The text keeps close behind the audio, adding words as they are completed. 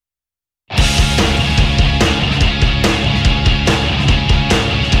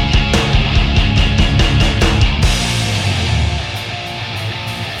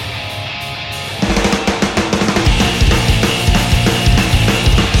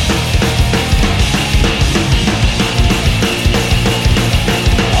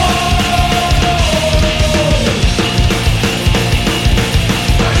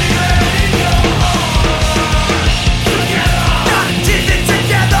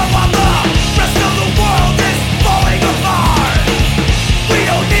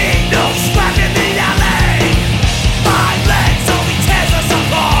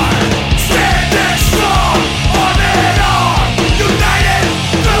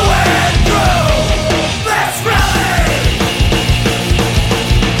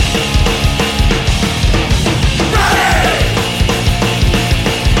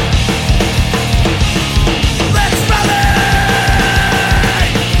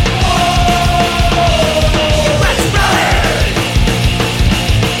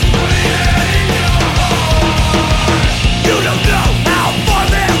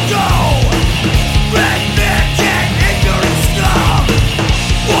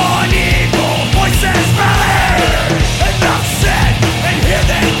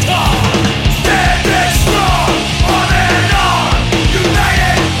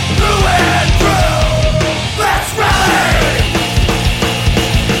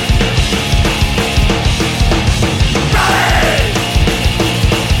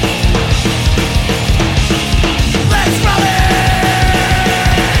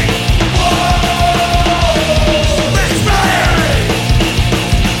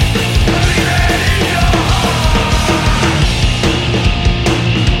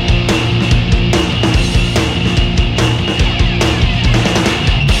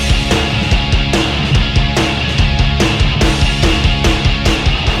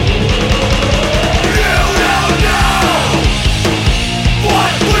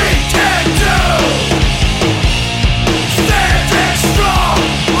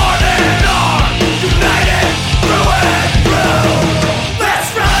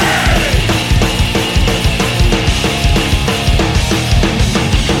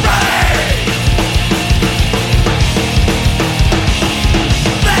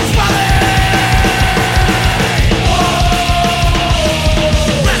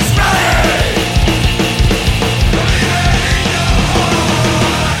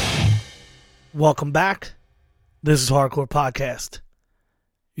Welcome back. This is Hardcore Podcast.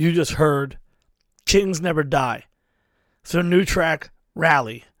 You just heard Kings Never Die. It's their new track,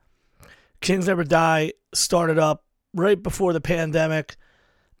 Rally. Kings Never Die started up right before the pandemic.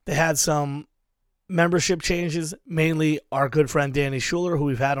 They had some membership changes, mainly our good friend Danny Schuler, who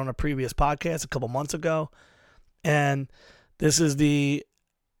we've had on a previous podcast a couple months ago. And this is the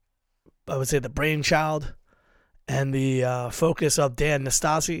brainchild and the focus of Dan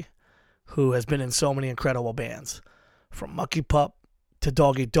Nastasi, who has been in so many incredible bands. From Mucky Pup to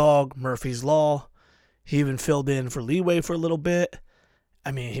Doggy Dog, Murphy's Law. He even filled in for Leeway for a little bit.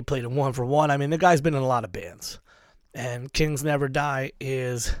 I mean, he played in One for One. I mean, the guy's been in a lot of bands. And Kings Never Die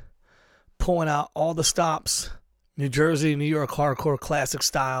is pulling out all the stops, New Jersey, New York hardcore classic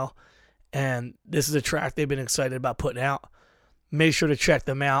style. And this is a track they've been excited about putting out. Make sure to check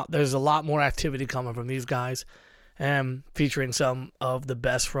them out. There's a lot more activity coming from these guys, and featuring some of the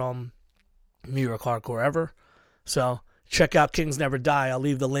best from New York hardcore ever. So check out Kings Never Die. I'll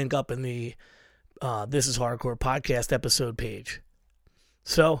leave the link up in the This is Hardcore podcast episode page.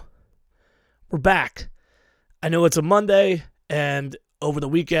 So we're back. I know it's a Monday, and over the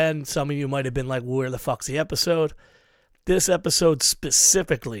weekend, some of you might have been like, where the fuck's the episode? This episode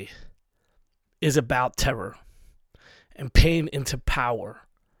specifically is about Terror and Pain into Power,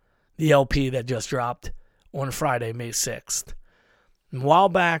 the LP that just dropped on Friday, May 6th. And a while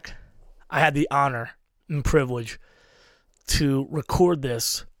back, I had the honor and privilege to record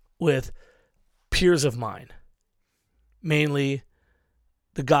this with peers of mine, mainly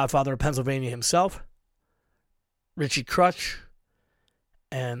the Godfather of Pennsylvania himself, Richie Crutch,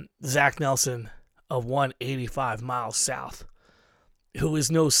 and Zach Nelson of 185 Miles South, who is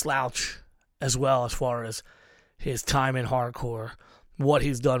no slouch as well as far as his time in hardcore, what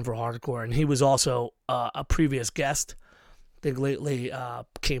he's done for hardcore. And he was also a previous guest. I think lately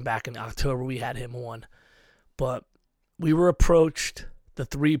came back in October. We had him on. But we were approached, the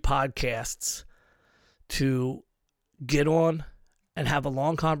three podcasts, to get on and have a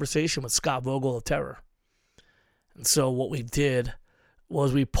long conversation with Scott Vogel of Terror. And so what we did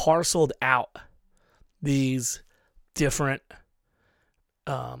was we parceled out these different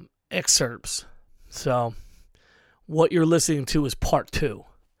excerpts. So what you're listening to is part 2.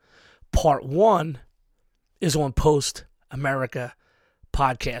 Part 1 is on Post America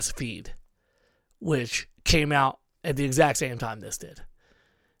podcast feed, which came out at the exact same time this did.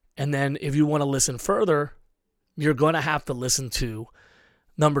 And then if you want to listen further, you're going to have to listen to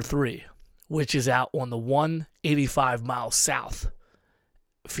number 3, which is out on the 185 Miles South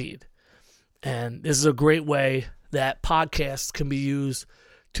feed. And this is a great way that podcasts can be used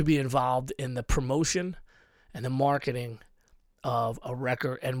to be involved in the promotion and the marketing of a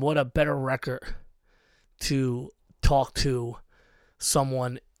record. And what a better record to talk to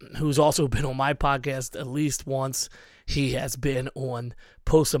someone who's also been on my podcast at least once. He has been on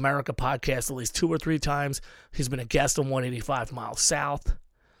Post America podcast at least 2 or 3 times. He's been a guest on 185 Miles South.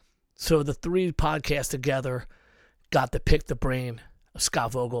 So the 3 podcasts together got to pick the brain of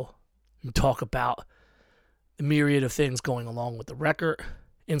Scott Vogel and talk about the myriad of things going along with the record,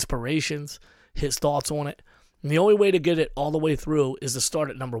 inspirations, his thoughts on it. And the only way to get it all the way through is to start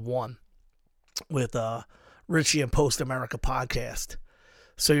at number 1 with Richie and Post America podcast.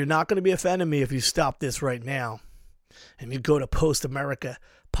 So you're not going to be offending me if you stop this right now and you go to Post America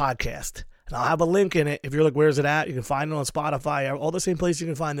podcast. And I'll have a link in it. If you're like, where's it at? You can find it on Spotify, all the same place you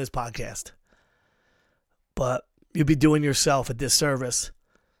can find this podcast. But you'd be doing yourself a disservice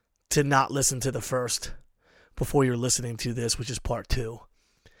to not listen to the first before you're listening to this, which is part 2.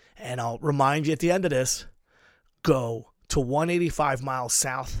 And I'll remind you at the end of this, go to 185 Miles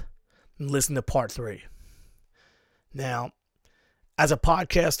South and listen to part 3. Now, as a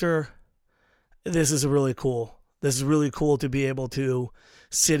podcaster, this is really cool. This is really cool to be able to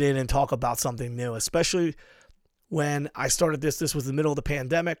sit in and talk about something new, especially when I started this. This was the middle of the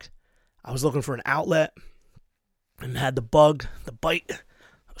pandemic. I was looking for an outlet and had the bite,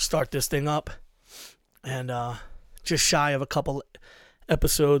 start this thing up. And just shy of a couple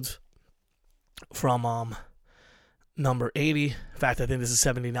episodes from number 80. In fact, I think this is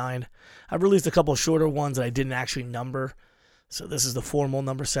 79. I've released a couple shorter ones that I didn't actually number. So this is the formal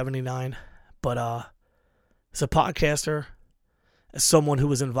number 79. But as a podcaster, as someone who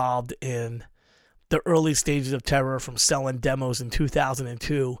was involved in the early stages of Terror, from selling demos in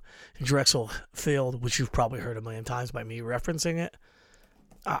 2002 in Drexel Field, which you've probably heard a million times by me referencing it,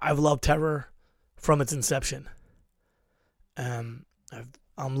 I've loved Terror from its inception. I'm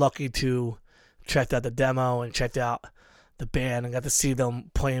lucky to checked out the demo and checked out the band and got to see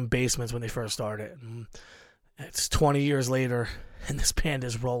them playing basements when they first started. And it's 20 years later, and this band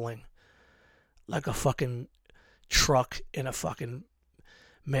is rolling. like a fucking truck in a fucking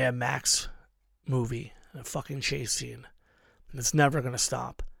Mad Max movie, a fucking chase scene. And it's never going to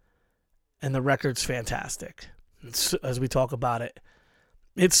stop. And the record's fantastic. As we talk about it,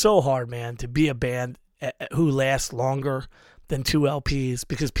 it's so hard, man, to be a band who lasts longer than 2 LPs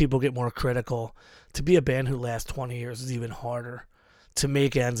because people get more critical. To be a band who lasts 20 years is even harder. To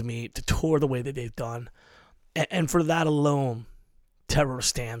make ends meet, to tour the way that they've done. And for that alone, Terror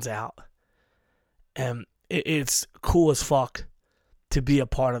stands out. And it's cool as fuck to be a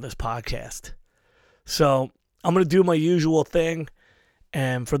part of this podcast. So I'm going to do my usual thing.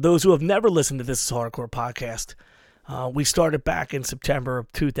 And for those who have never listened to This Is Hardcore podcast, we started back in September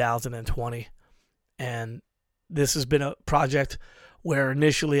of 2020. And this has been a project where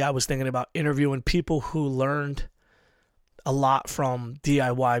initially I was thinking about interviewing people who learned a lot from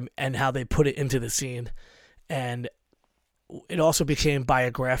DIY and how they put it into the scene. And it also became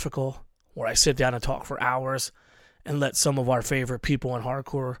biographical, where I sit down and talk for hours and let some of our favorite people in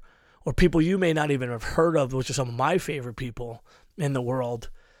hardcore, or people you may not even have heard of, which are some of my favorite people in the world,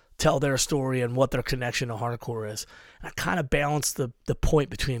 tell their story and what their connection to hardcore is. And I kind of balance the point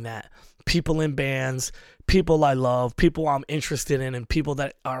between that. People in bands, people I love, people I'm interested in, and people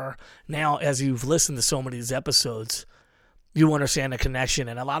that are now, as you've listened to so many of these episodes, you understand the connection.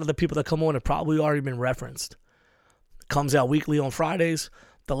 And a lot of the people that come on have probably already been referenced. It comes out weekly on Fridays.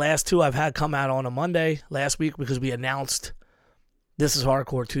 The last 2 I've had come out on a Monday last week because we announced This Is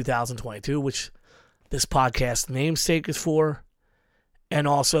Hardcore 2022, which this podcast namesake is for. And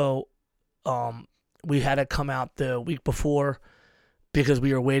also, we had it come out the week before because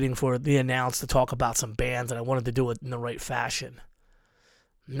we were waiting for the announce to talk about some bands, and I wanted to do it in the right fashion.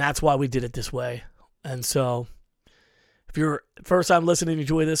 And that's why we did it this way. And so, if you're first time listening and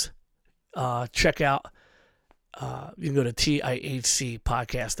enjoy this, check out, you can go to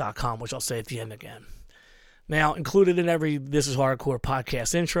TIHCpodcast.com, which I'll say at the end again. Now, included in every This Is Hardcore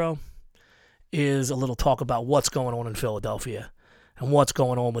podcast intro is a little talk about what's going on in Philadelphia and what's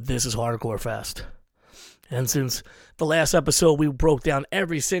going on with This Is Hardcore Fest. And since the last episode we broke down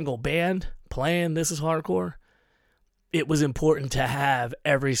every single band playing This Is Hardcore, it was important to have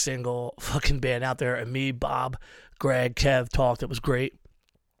every single fucking band out there. And me, Bob, Greg, Kev talked. It was great.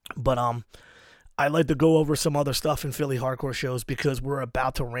 But I'd like to go over some other stuff in Philly hardcore shows because we're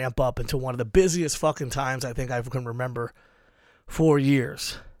about to ramp up into one of the busiest fucking times I think I can remember for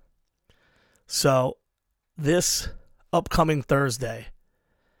years. So this upcoming Thursday,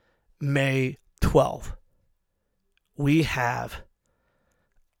 May 12th, we have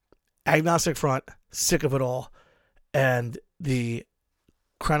Agnostic Front, Sick of It All, and the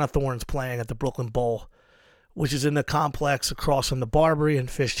Crown of Thorns playing at the Brooklyn Bowl, which is in the complex across from the Barbary in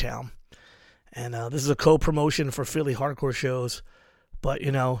Fishtown. And this is a co-promotion for Philly hardcore shows. But,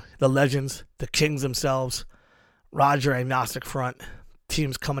 you know, the legends, the kings themselves, Roger, Agnostic Front,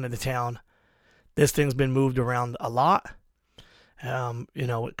 teams coming into town. This thing's been moved around a lot. You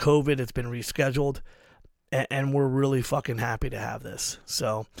know, with COVID, it's been rescheduled. And we're really fucking happy to have this.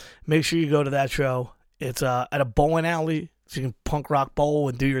 So make sure you go to that show. It's at a bowling alley. So you can punk rock bowl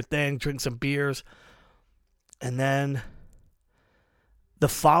and do your thing, drink some beers. And then the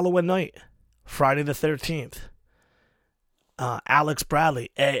following night, Friday the 13th, Alex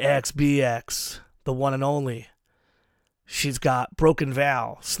Bradley, AXBX, the one and only. She's got Broken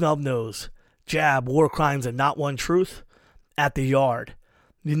Vow, Snubnose, Jab, War Crimes, and Not One Truth at the Yard.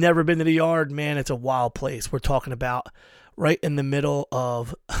 You've never been to the Yard, man, it's a wild place. We're talking about right in the middle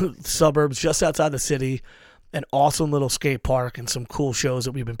of suburbs, just outside the city, an awesome little skate park and some cool shows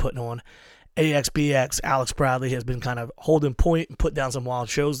that we've been putting on. AXBX, Alex Bradley, has been kind of holding point and put down some wild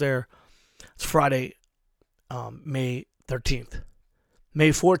shows there. It's Friday, May 13th. May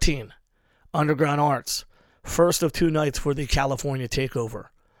 14th, Underground Arts. First of 2 nights for the California Takeover.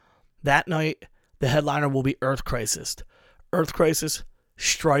 That night, the headliner will be Earth Crisis. Earth Crisis,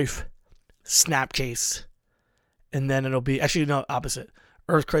 Strife, Snapcase. And then it'll be, actually, no, opposite.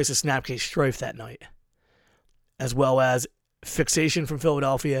 Earth Crisis, Snapcase, Strife that night. As well as Fixation from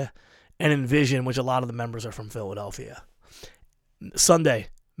Philadelphia and Envision, which a lot of the members are from Philadelphia. Sunday,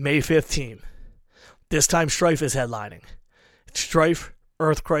 May 15th. This time Strife is headlining. Strife,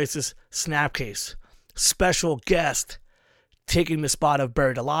 Earth Crisis, Snapcase. Special guest taking the spot of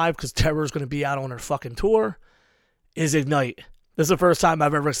Buried Alive because Terror is going to be out on her fucking tour is Ignite. This is the first time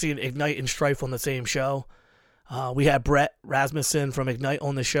I've ever seen Ignite and Strife on the same show. We had Brett Rasmussen from Ignite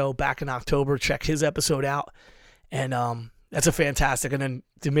on the show back in October. Check his episode out. And that's a fantastic. And then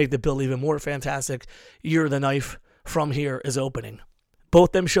to make the bill even more fantastic, Year of the Knife from Here is opening.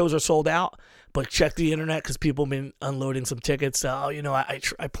 Both them shows are sold out, but check the internet because people have been unloading some tickets. You know,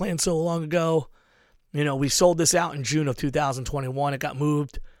 I planned so long ago. We sold this out in June of 2021. It got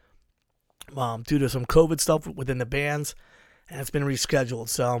moved due to some COVID stuff within the bands, and it's been rescheduled.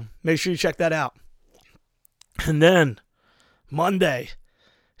 So make sure you check that out. And then Monday,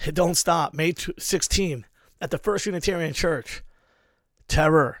 it don't stop, May 16th, at the First Unitarian Church.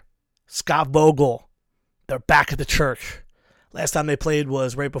 Terror, Scott Vogel, they're back at the church. Last time they played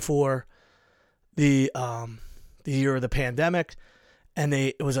was right before the year of the pandemic, and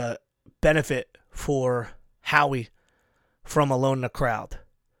it was a benefit for Howie from Alone in the Crowd.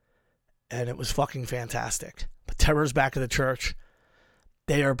 And it was fucking fantastic. But Terror's back at the church.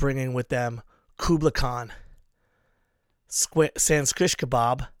 They are bringing with them Kubla Khan, Sanskrit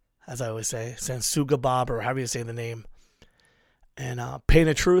Kebab, as I always say, Sansuga Bob, or however you say the name, and Pain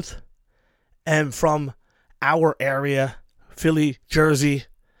of Truth. And from our area, Philly, Jersey,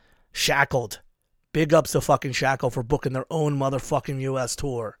 Shackled. Big ups to fucking Shackled for booking their own motherfucking U.S.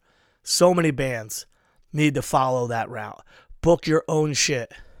 tour. So many bands need to follow that route. Book your own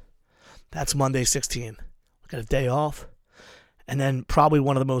shit. That's Monday 16. We got a day off. And then probably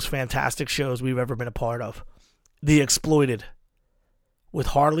one of the most fantastic shows we've ever been a part of. The Exploited. With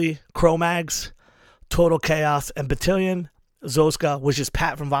Harley, Cro-Mags, Total Chaos, and Battalion. Zoska, which is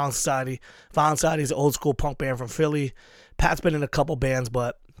Pat from Violent Society. Violent Society is an old school punk band from Philly. Pat's been in a couple bands,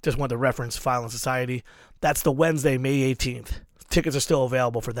 but just wanted to reference Violent Society. That's the Wednesday, May 18th. Tickets are still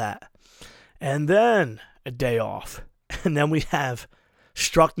available for that. And then a day off. And then we have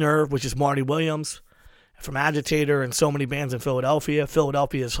Struck Nerve, which is Marty Williams from Agitator and so many bands in Philadelphia.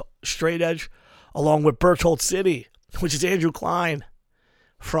 Philadelphia's Straight Edge, along with Berthold City, which is Andrew Klein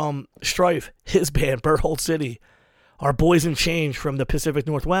from Strife, his band, Berthold City. Our Boys in Change from the Pacific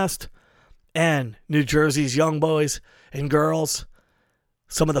Northwest, and New Jersey's young boys and girls.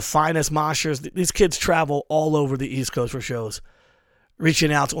 Some of the finest moshers. These kids travel all over the East Coast for shows,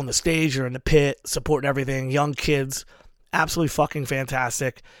 reaching out on the stage or in the pit, supporting everything. Young kids, absolutely fucking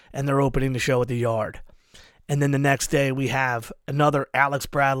fantastic, and they're opening the show at the Yard. And then the next day we have another Alex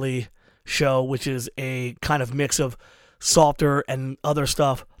Bradley show, which is a kind of mix of softer and other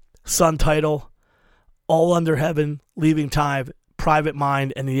stuff. Sun Title, All Under Heaven, Leaving Time, Private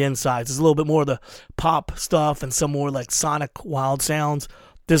Mind, and The Insides. There's a little bit more of the pop stuff and some more like sonic wild sounds.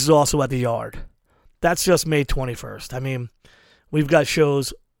 This is also at the Yard. That's just May 21st. I mean, we've got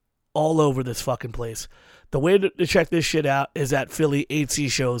shows all over this fucking place. The way to check this shit out is at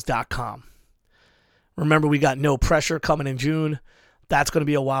Philly8cshows.com. Remember, we got No Pressure coming in June. That's going to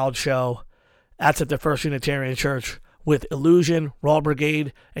be a wild show. That's at the First Unitarian Church with Illusion, Raw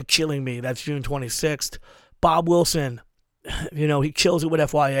Brigade, and Killing Me. That's June 26th. Bob Wilson, he kills it with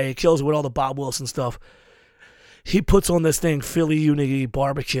FYA. He kills it with all the Bob Wilson stuff. He puts on this thing, Philly Unity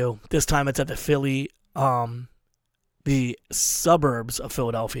Barbecue. This time it's at the Philly, the suburbs of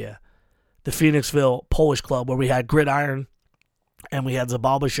Philadelphia, the Phoenixville Polish Club, where we had Gridiron, and we had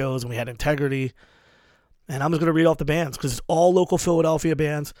Zabalba shows, and we had Integrity. And I'm just going to read off the bands, because it's all local Philadelphia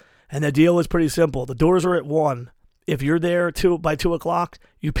bands, and the deal is pretty simple. The doors are at 1. If you're there by 2 o'clock,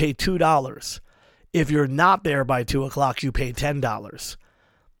 you pay $2. If you're not there by 2 o'clock, you pay $10.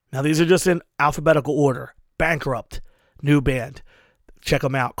 Now, these are just in alphabetical order. Bankrupt, new band. Check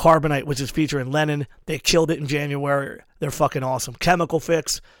them out. Carbonite, which is featuring Lennon. They killed it in January. They're fucking awesome. Chemical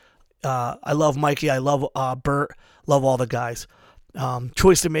Fix. I love Mikey. I love Bert. Love all the guys.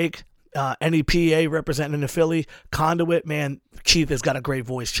 Choice to Make. NEPA representing the Philly. Conduit, man. Keith has got a great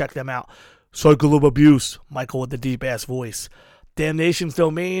voice. Check them out. Cycle of Abuse, Michael with the deep-ass voice. Damnation's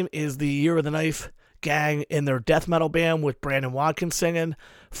Domain is the Year of the Knife gang in their death metal band with Brandon Watkins singing.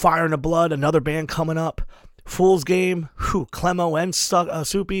 Fire in the Blood, another band coming up. Fool's Game, Clemo and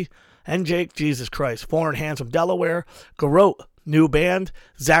Soupy and Jake, Jesus Christ. Foreign Hands from Delaware. Garrote, new band.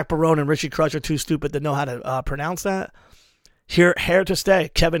 Zach Barone and Richie Crutch are too stupid to know how to pronounce that. Hair to Stay,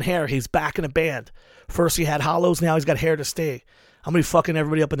 Kevin Hare, he's back in a band. First he had Hollows, now he's got Hair to Stay. I'm going to be fucking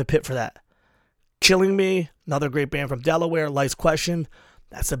everybody up in the pit for that. Killing Me, another great band from Delaware. Life's Question,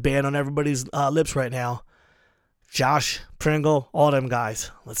 that's a band on everybody's lips right now. Josh Pringle, all them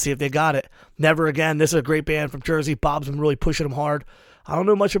guys. Let's see if they got it. Never Again, this is a great band from Jersey. Bob's been really pushing them hard. I don't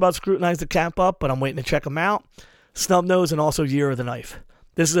know much about Scrutinize the Camp Up, but I'm waiting to check them out. Snub Nose, and also Year of the Knife.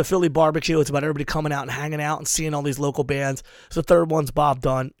 This is a Philly barbecue. It's about everybody coming out and hanging out and seeing all these local bands. It's the third one's Bob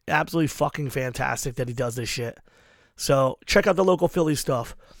done. Absolutely fucking fantastic that he does this shit. So check out the local Philly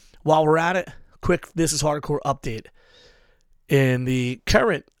stuff. While we're at it, quick This Is Hardcore update. In the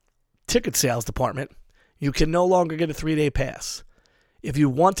current ticket sales department, you can no longer get a 3-day pass. If you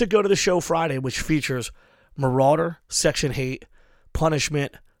want to go to the show Friday, which features Marauder, Section Hate,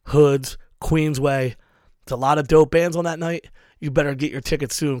 Punishment, Hoods, Queensway, It's a lot of dope bands on that night. You better get your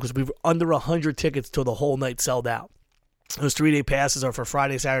tickets soon because we were under 100 tickets till the whole night sold out. Those 3-day passes are for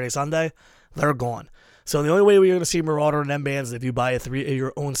Friday, Saturday, Sunday. They're gone. So the only way we're going to see Marauder and them bands is if you buy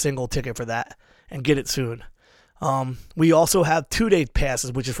your own single ticket for that and get it soon. We also have 2-day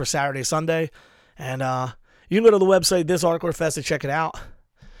passes, which is for Saturday, Sunday. And you can go to the website, This Hardcore Fest, to check it out.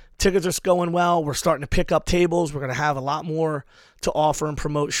 Tickets are going well. We're starting to pick up tables. We're going to have a lot more to offer and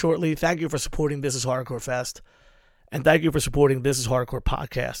promote shortly. Thank you for supporting This is Hardcore Fest. And thank you for supporting This is Hardcore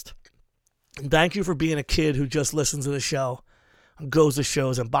Podcast. And thank you for being a kid who just listens to the show, and goes to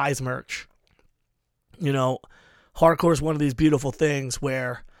shows, and buys merch. You know, hardcore is one of these beautiful things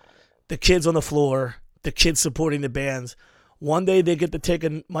where the kids on the floor, the kids supporting the bands, one day they get to take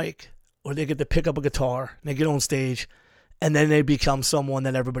a mic or they get to pick up a guitar and they get on stage, and then they become someone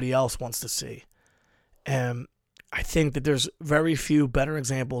that everybody else wants to see. And I think that there's very few better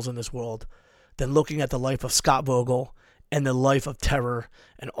examples in this world than looking at the life of Scott Vogel and the life of Terror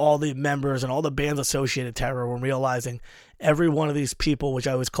and all the members and all the bands associated with Terror, when realizing every one of these people, which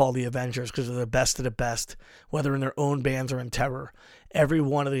I always call the Avengers because they're the best of the best, whether in their own bands or in Terror, every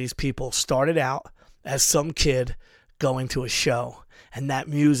one of these people started out as some kid going to a show. And that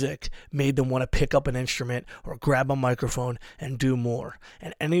music made them want to pick up an instrument or grab a microphone and do more.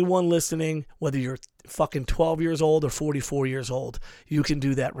 And anyone listening, whether you're fucking 12 years old or 44 years old, you can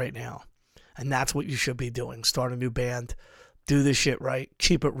do that right now. And that's what you should be doing. Start a new band. Do this shit right.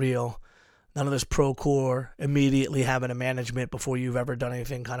 Keep it real. None of this procore, immediately having a management before you've ever done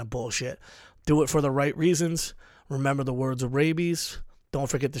anything kind of bullshit. Do it for the right reasons. Remember the words of Rabies. Don't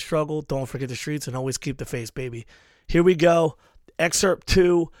forget the struggle. Don't forget the streets. And always keep the faith, baby. Here we go. Excerpt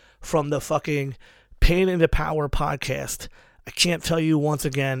 2 from the fucking Pain into Power podcast. I can't tell you once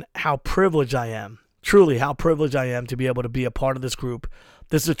again how privileged I am. Truly, how privileged I am to be able to be a part of this group.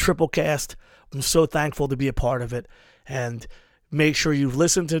 This is a triple cast. I'm so thankful to be a part of it. And make sure you've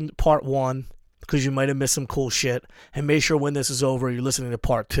listened to part 1 because you might have missed some cool shit. And make sure when this is over, you're listening to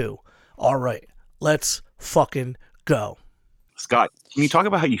part 2. All right, let's fucking go. Scott, can you talk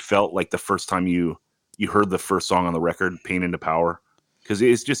about how you felt like the first time you heard the first song on the record, Pain into Power? Because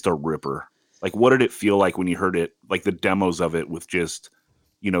it's just a ripper. Like, what did it feel like when you heard it, like the demos of it with just,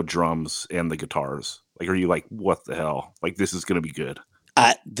 drums and the guitars? Like, are you like, what the hell? Like, this is going to be good.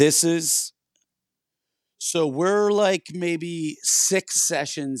 So we're like maybe 6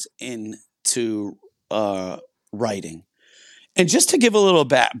 sessions into writing. And just to give a little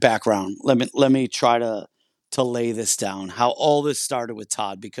background, let me try to lay this down, how all this started with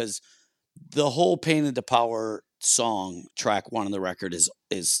Todd, because the whole Pain into Power song, track 1 of the record,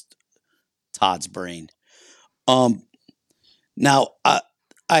 is Todd's brain. Now,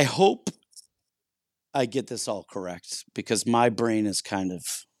 I hope I get this all correct because my brain is kind of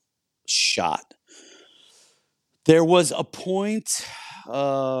shot. There was a point,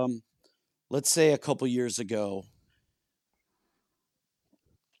 let's say a couple years ago,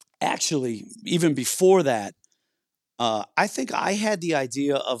 actually, even before that, I think I had the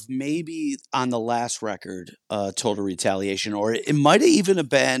idea of maybe on the last record, Total Retaliation, or it might have even have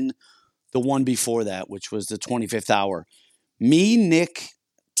been the one before that, which was the 25th Hour. Me, Nick,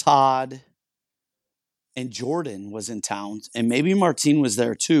 Todd, and Jordan was in town, and maybe Martine was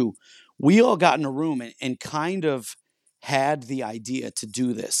there too. We all got in a room and kind of had the idea to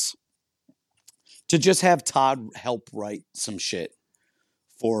do this, to just have Todd help write some shit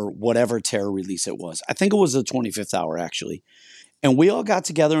for whatever Terror release it was. I think it was the 25th Hour, actually. And we all got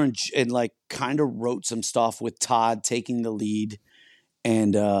together and like kind of wrote some stuff with Todd taking the lead.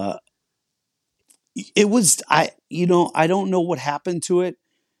 And it was, I don't know what happened to it.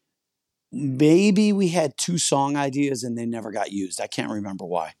 Maybe we had 2 song ideas and they never got used. I can't remember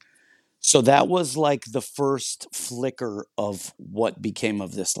why. So that was like the first flicker of what became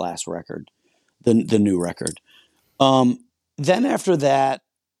of this last record, the new record. Then after that,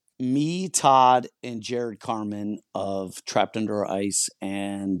 me, Todd, and Jared Carmen of Trapped Under Ice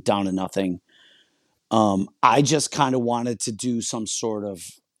and Down to Nothing, I just kind of wanted to do some sort of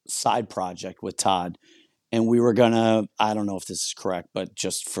side project with Todd. And we were gonna, I don't know if this is correct, but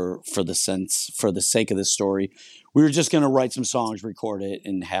just for the sake of the story, we were just gonna write some songs, record it,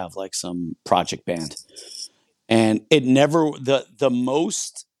 and have like some project band. And it never, the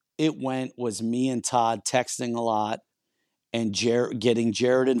most it went was me and Todd texting a lot and getting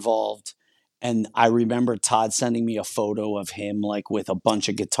Jared involved. And I remember Todd sending me a photo of him like with a bunch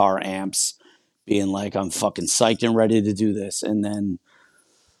of guitar amps, being like, I'm fucking psyched and ready to do this. And then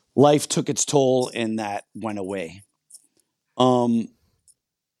life took its toll and that went away. I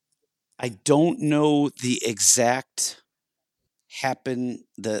don't know the exact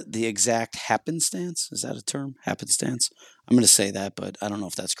the exact happenstance. Is that a term? Happenstance? I'm going to say that, but I don't know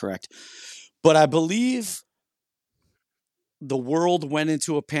if that's correct. But I believe the world went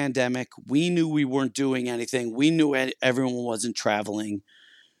into a pandemic. We knew we weren't doing anything. We knew everyone wasn't traveling.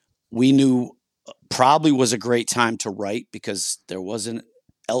 We knew probably was a great time to write because there wasn't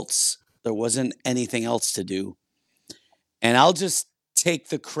anything else to do. And I'll just take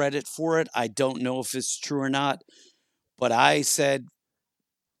the credit for it. I don't know if it's true or not, but I said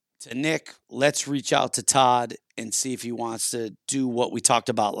to Nick, let's reach out to Todd and see if he wants to do what we talked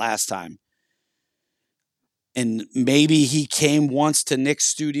about last time. And maybe he came once to Nick's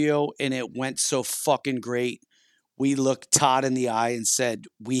studio and it went so fucking great. We looked Todd in the eye and said,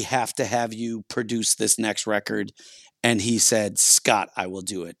 we have to have you produce this next record. And he said, Scott, I will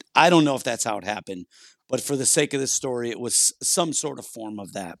do it. I don't know if that's how it happened, but for the sake of this story, it was some sort of form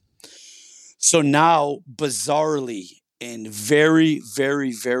of that. So now, bizarrely, and very,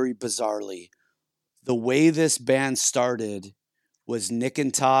 very, very bizarrely, the way this band started was Nick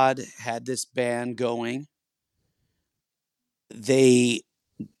and Todd had this band going. They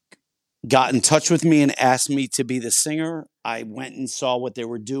got in touch with me and asked me to be the singer. I went and saw what they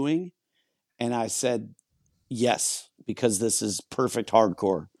were doing, and I said yes, because this is perfect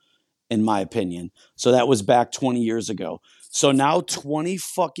hardcore, in my opinion. So that was back 20 years ago. So now 20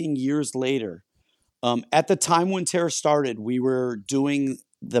 fucking years later, at the time when Terror started, we were doing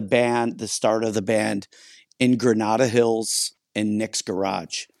the start of the band in Granada Hills in Nick's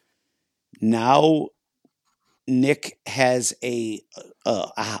garage. Now Nick has a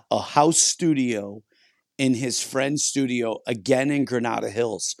house studio in his friend's studio, again in Granada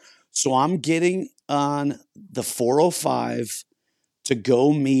Hills. So I'm getting on the 405 to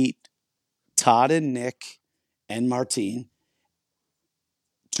go meet Todd and Nick and Martine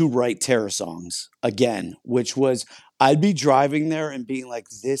to write Terror songs again, which was, I'd be driving there and being like,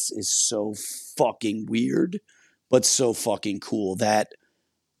 this is so fucking weird, but so fucking cool that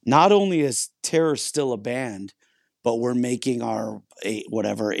not only is Terror still a band, but we're making our 8th,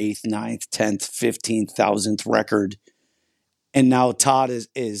 9th, 10th, 15th, 1000th record. And now Todd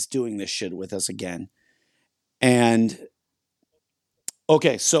is doing this shit with us again. And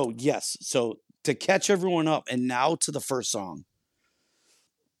okay, so yes. So to catch everyone up, and now to the first song.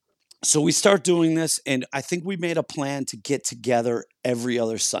 So we start doing this, and I think we made a plan to get together every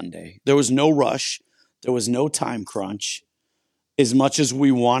other Sunday. There was no rush. There was no time crunch. As much as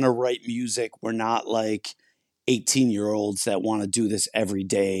we want to write music, we're not like 18-year-olds that want to do this every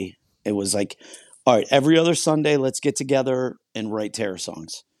day. It was like, all right, every other Sunday, let's get together and write Terror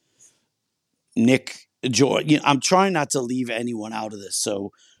songs. Nick, Jordan, I'm trying not to leave anyone out of this.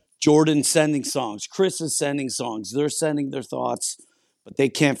 So Jordan's sending songs. Chris is sending songs. They're sending their thoughts, but they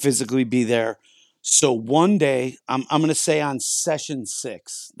can't physically be there. So one day, I'm going to say on session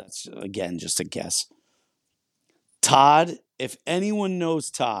 6, that's again just a guess. Todd, if anyone knows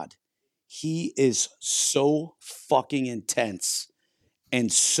Todd, he is so fucking intense.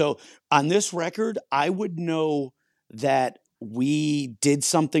 And so on this record, I would know that we did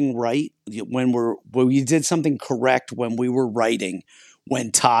something right when we did something correct when we were writing,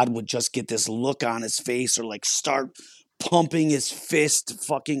 when Todd would just get this look on his face or like start pumping his fist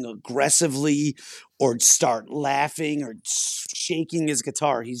fucking aggressively or start laughing or shaking his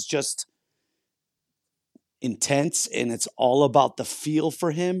guitar. He's just intense, and it's all about the feel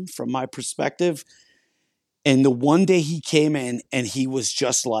for him from my perspective. And the one day he came in and he was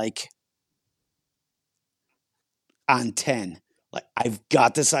just like on 10. Like, I've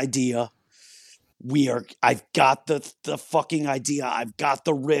got this idea. I've got the fucking idea. I've got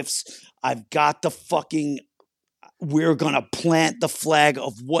the riffs. I've got the fucking, we're going to plant the flag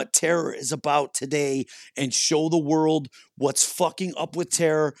of what Terror is about today and show the world what's fucking up with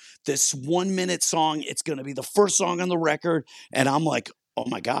Terror. This 1-minute song, it's going to be the first song on the record. And I'm like, oh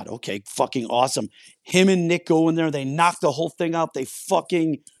my God, okay, fucking awesome. Him and Nick go in there, they knock the whole thing out, they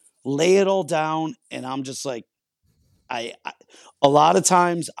fucking lay it all down, and I'm just like, I a lot of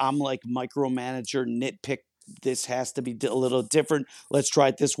times I'm like micromanager, nitpick, this has to be a little different, let's try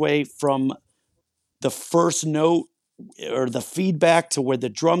it this way. From the first note or the feedback to where the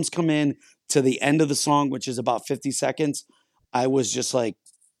drums come in to the end of the song, which is about 50 seconds, I was just like,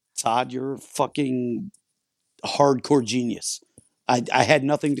 Todd, you're a fucking hardcore genius. I had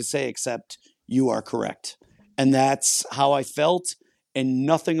nothing to say except you are correct. And that's how I felt. And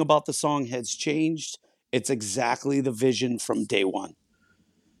nothing about the song has changed. It's exactly the vision from day one.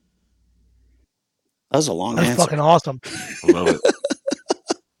 That was a long answer. That's fucking awesome. I love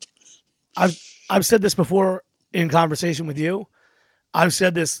it. I've said this before in conversation with you. I've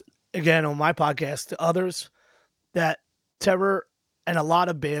said this again on my podcast to others, that Terror and a lot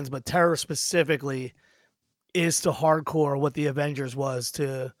of bands, but Terror specifically is to hardcore what the Avengers was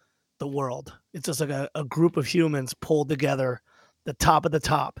to the world. It's just like a group of humans pulled together, the top of the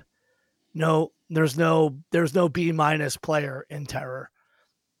top. No, there's no B minus player in Terror.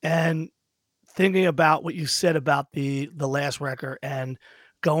 And thinking about what you said about the last record and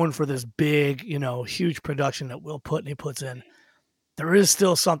going for this big, huge production that Will Putney puts in, there is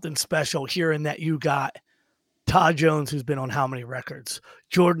still something special here in that you got Todd Jones, who's been on how many records,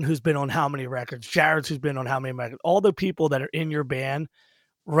 Jordan, who's been on how many records, Jared, who's been on how many records, all the people that are in your band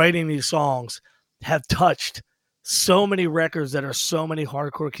writing these songs have touched so many records that are so many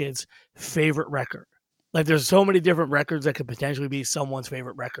hardcore kids' favorite record. Like there's so many different records that could potentially be someone's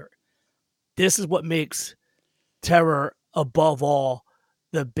favorite record. This is what makes Terror, above all,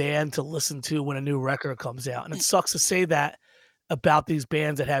 the band to listen to when a new record comes out. And it sucks to say that about these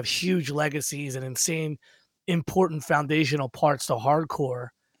bands that have huge legacies and insane, important foundational parts to hardcore.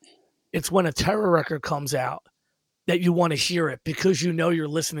 It's when a Terror record comes out that you want to hear it because you know you're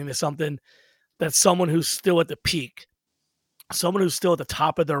listening to something that's someone who's still at the peak, someone who's still at the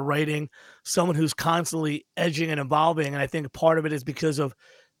top of their writing, someone who's constantly edging and evolving. And I think part of it is because of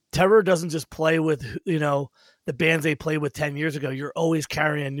Terror doesn't just play with, the bands they played with 10 years ago. You're always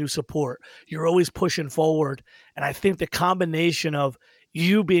carrying new support. You're always pushing forward. And I think the combination of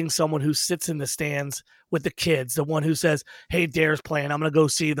you being someone who sits in the stands with the kids, the one who says, hey, Dare's playing, I'm going to go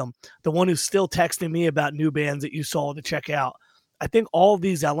see them, the one who's still texting me about new bands that you saw to check out. I think all of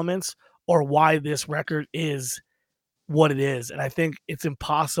these elements are why this record is what it is. And I think it's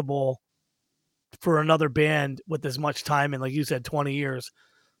impossible for another band with as much time and, like you said, 20 years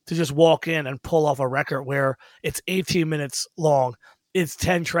to just walk in and pull off a record where it's 18 minutes long, it's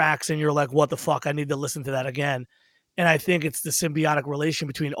 10 tracks, and you're like, what the fuck? I need to listen to that again. And I think it's the symbiotic relation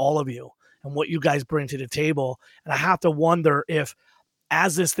between all of you and what you guys bring to the table. And I have to wonder if,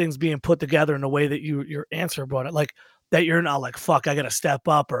 as this thing's being put together in the way that your answer brought it, like that you're not like, fuck, I got to step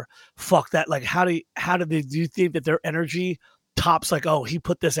up, or fuck that. Like, do you think that their energy tops like, oh, he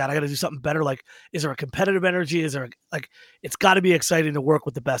put this out, I got to do something better? Like, is there a competitive energy? Is there like, it's got to be exciting to work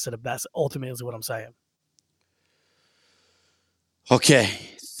with the best of the best, ultimately is what I'm saying. Okay.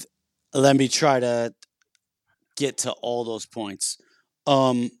 Let me try to get to all those points.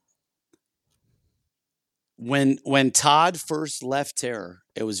 When Todd first left Terror,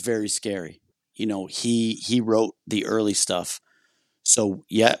 it was very scary. He wrote the early stuff. So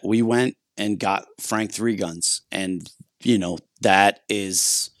yeah, we went and got Frank Three Guns, and that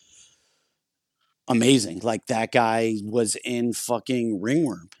is amazing. Like, that guy was in fucking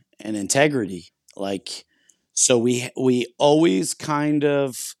Ringworm and Integrity. Like, so we always kind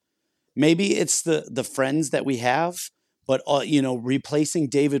of, maybe it's the friends that we have, but replacing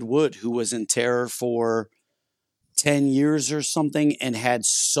David Wood, who was in Terror for 10 years or something and had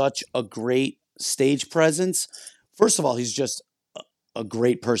such a great stage presence. First of all, he's just a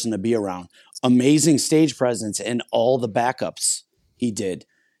great person to be around. Amazing stage presence and all the backups he did.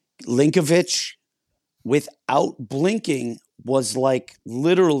 Linkovich, without blinking, was like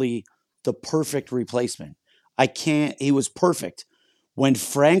literally the perfect replacement. He was perfect. When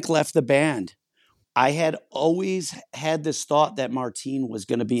Frank left the band, I had always had this thought that Martine was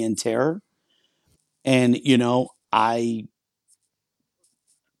going to be in Terror. And,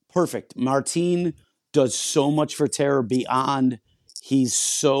 perfect. Martine does so much for Terror beyond, he's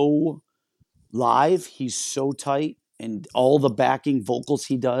so live, he's so tight, and all the backing vocals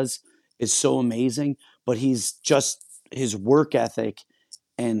he does is so amazing. But he's just, his work ethic,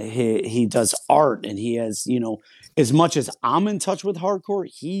 and he does art, and he has, as much as I'm in touch with hardcore,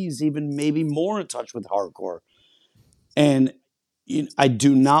 he's even maybe more in touch with hardcore. And I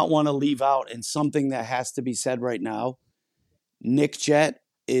do not want to leave out, and something that has to be said right now, Nick Jett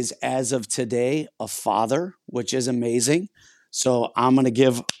is, as of today, a father, which is amazing. So I'm going to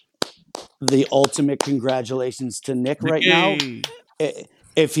give the ultimate congratulations to Nick right now.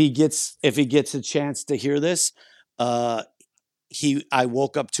 If he gets a chance to hear this, I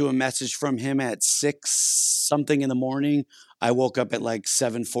woke up to a message from him at 6 something in the morning. I woke up at like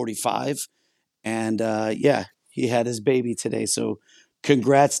 7:45, and he had his baby today. So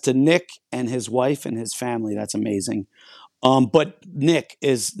congrats to Nick and his wife and his family. That's amazing. But Nick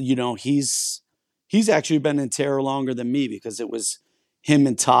is, he's actually been in Terror longer than me, because it was him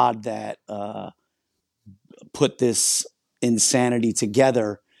and Todd that put this insanity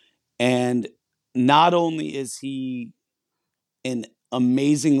together. And not only is he an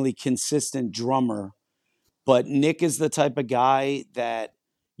amazingly consistent drummer, but Nick is the type of guy that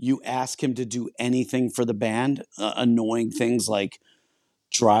you ask him to do anything for the band, annoying things like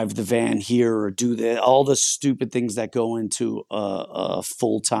drive the van here or do all the stupid things that go into a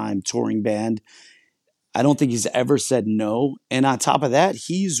full-time touring band. I don't think he's ever said no. And on top of that,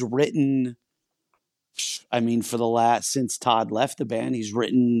 he's written, I mean, since Todd left the band, he's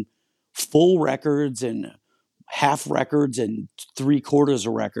written full records and half records and three-quarters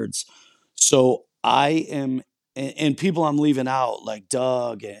of records. So I am, and people I'm leaving out, like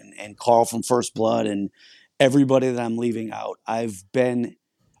Doug and Carl from First Blood and everybody that I'm leaving out, I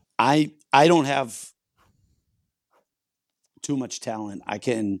don't have too much talent. I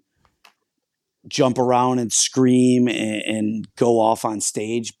can jump around and scream and go off on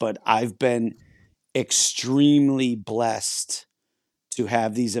stage, but I've been extremely blessed to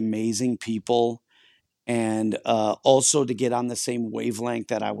have these amazing people and also to get on the same wavelength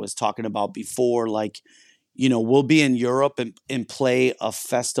that I was talking about before. Like, we'll be in Europe and play a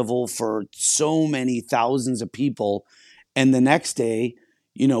festival for so many thousands of people. And the next day,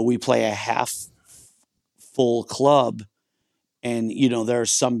 we play a half full club. And, there are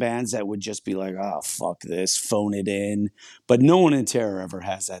some bands that would just be like, oh, fuck this, phone it in. But no one in Terror ever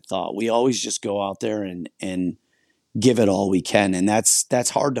has that thought. We always just go out there and give it all we can. And that's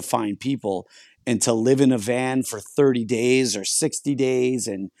hard to find people. And to live in a van for 30 days or 60 days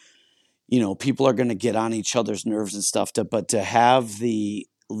and, people are going to get on each other's nerves and stuff. But to have the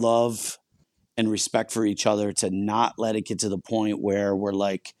love and respect for each other, to not let it get to the point where we're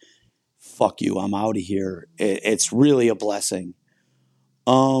like, fuck you, I'm out of here. It's really a blessing.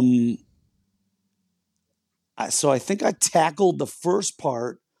 So I think I tackled the first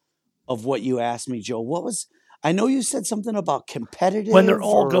part of what you asked me, Joe. I know you said something about competitive. When they're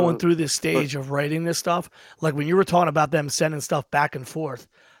all going through this stage of writing this stuff, like when you were talking about them sending stuff back and forth,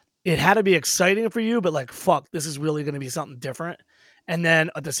 it had to be exciting for you, but like, fuck, this is really going to be something different. And then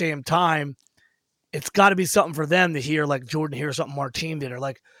at the same time, it's got to be something for them to hear, like Jordan hear something Martine did, or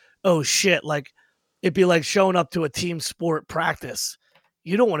like, oh shit, like it'd be like showing up to a team sport practice.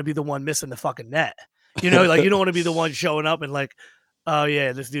 You don't want to be the one missing the fucking net. Like you don't want to be the one showing up and like, oh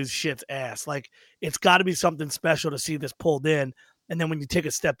yeah, this dude's shit's ass. Like it's got to be something special to see this pulled in. And then when you take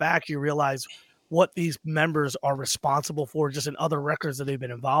a step back, you realize what these members are responsible for just in other records that they've been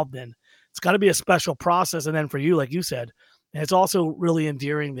involved in. It's got to be a special process. And then for you, like you said, and it's also really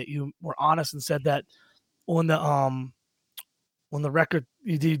endearing that you were honest and said that on the record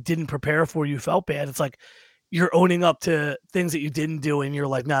you didn't prepare for, you felt bad. It's like you're owning up to things that you didn't do, and you're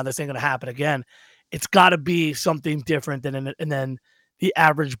like, nah, this ain't gonna happen again. It's got to be something different than the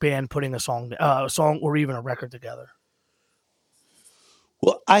average band putting a song or even a record together.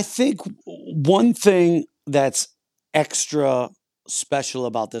 Well, I think one thing that's extra special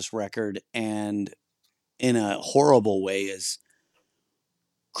about this record, and in a horrible way, is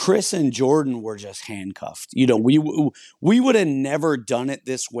Chris and Jordan were just handcuffed. We would have never done it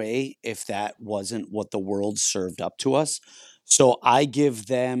this way if that wasn't what the world served up to us. So I give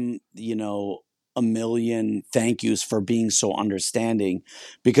them, a million thank yous for being so understanding,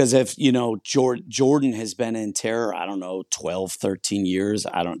 because if, Jordan has been in Terror, I don't know, 12, 13 years.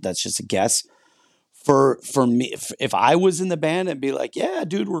 That's just a guess. For me, if I was in the band and be like, yeah,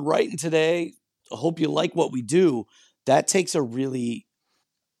 dude, we're writing today, I hope you like what we do. That takes a really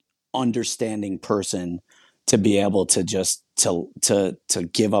understanding person to be able to just to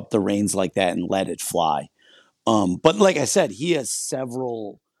give up the reins like that and let it fly. But like I said, he has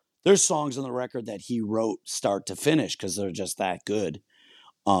there's songs on the record that he wrote start to finish because they're just that good.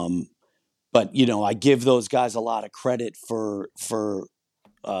 But I give those guys a lot of credit for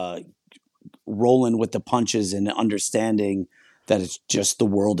rolling with the punches and understanding that it's just the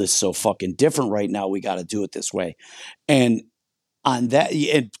world is so fucking different right now. We got to do it this way. And on that,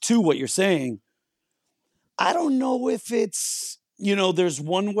 and to what you're saying, I don't know if it's, there's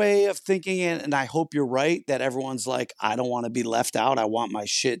one way of thinking, and I hope you're right, that everyone's like, I don't want to be left out. I want my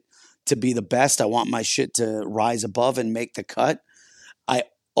shit to be the best. I want my shit to rise above and make the cut. I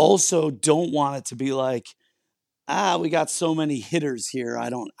also don't want it to be like, we got so many hitters here. I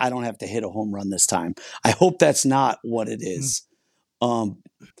don't have to hit a home run this time. I hope that's not what it is.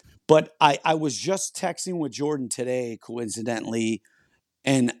 But I was just texting with Jordan today, coincidentally,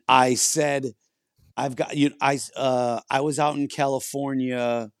 and I said, I've got you. I was out in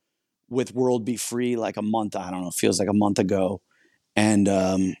California with World Be Free like a month. I don't know. It feels like a month ago.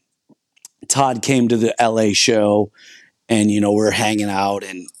 And Todd came to the LA show, and we're hanging out,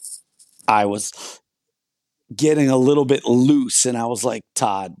 and I was getting a little bit loose, and I was like,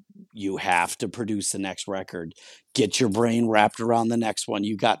 Todd, you have to produce the next record. Get your brain wrapped around the next one.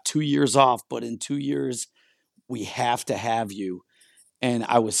 You got 2 years off, but in 2 years, we have to have you. And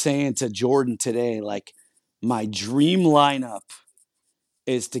I was saying to Jordan today, like, my dream lineup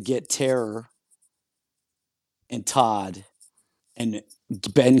is to get Terror and Todd and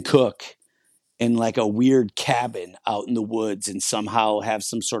Ben Cook in like a weird cabin out in the woods and somehow have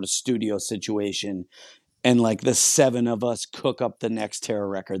some sort of studio situation and like the 7 of us cook up the next Terror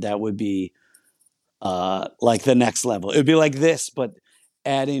record. That would be like the next level. It would be like this, but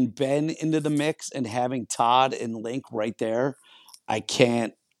adding Ben into the mix and having Todd and Link right there. I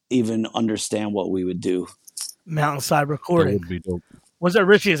can't even understand what we would do. Mountainside That Recording. would be dope. Was that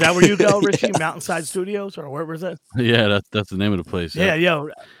Richie? Is that where you go, Richie? Yeah. Mountainside Studios, or where was that? Yeah, that's the name of the place. Yeah, yo.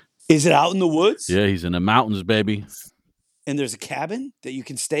 Is it out in the woods? Yeah, he's in the mountains, baby. And there's a cabin that you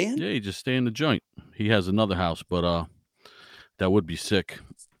can stay in? Yeah, you just stay in the joint. He has another house, but that would be sick.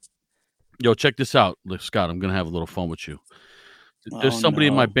 Yo, check this out, Scott. I'm gonna have a little fun with you. There's somebody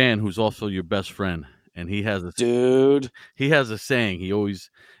in my band who's also your best friend, and he has a saying. He always,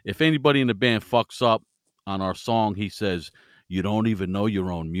 if anybody in the band fucks up on our song, he says, "You don't even know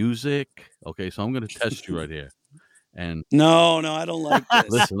your own music." Okay, so I'm gonna test you right here. And no, I don't like this.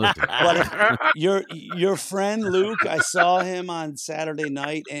 listen. But your friend Luke, I saw him on Saturday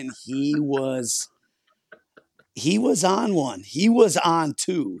night, and he was on one. He was on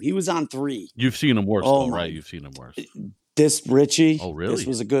 2. He was on 3. You've seen him worse, though, right? You've seen him worse. This Richie. Oh, really? This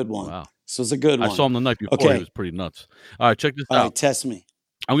was a good one. Wow. This was a good one. I saw him the night before. Okay. He was pretty nuts. All right, check this out. All right, test me.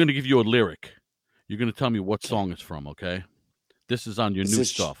 I'm going to give you a lyric. You're going to tell me what song it's from, okay? This is on your new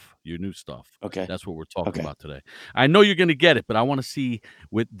stuff. Your new stuff. Okay. That's what we're talking about today. I know you're going to get it, but I want to see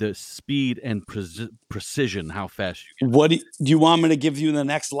with the speed and precision how fast you get. What do you want me to give you the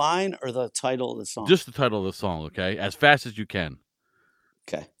next line or the title of the song? Just the title of the song, okay? As fast as you can.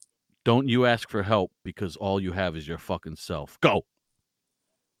 Okay. Don't you ask for help because all you have is your fucking self. Go.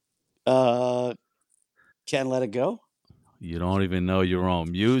 Can't Let It Go? You don't even know your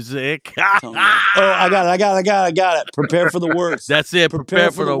own music. Oh, I got it. Prepare for the worst. That's it.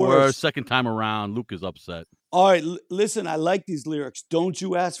 Prepare for the worst. Second time around, Luke is upset. All right, listen, I like these lyrics. Don't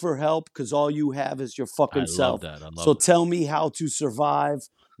you ask for help because all you have is your fucking self. I love so tell me how to survive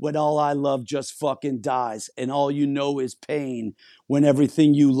when all I love just fucking dies and all you know is pain when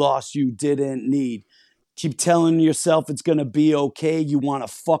everything you lost you didn't need. Keep telling yourself it's going to be okay. You want to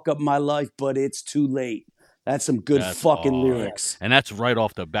fuck up my life, but it's too late. That's some good lyrics. And that's right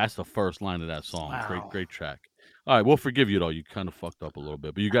off that's the first line of that song. Wow. Great track. All right, we'll forgive you, though. You kind of fucked up a little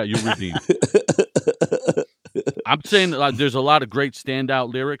bit, but you redeemed. I'm saying there's a lot of great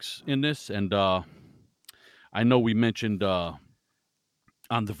standout lyrics in this, and I know we mentioned On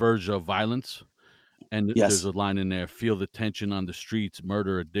the Verge of Violence, and there's a line in there, feel the tension on the streets,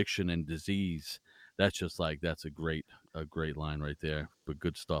 murder, addiction, and disease. That's just that's a great line right there, but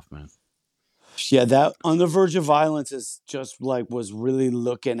good stuff, man. Yeah, that On the Verge of Violence is just was really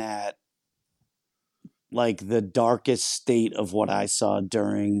looking at the darkest state of what I saw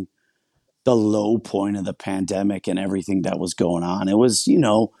during the low point of the pandemic and everything that was going on. It was,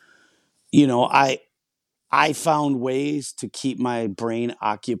 I found ways to keep my brain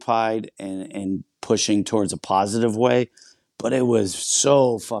occupied and pushing towards a positive way, but it was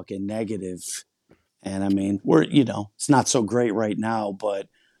so fucking negative. And I mean, it's not so great right now, but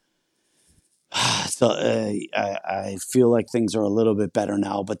so I feel like things are a little bit better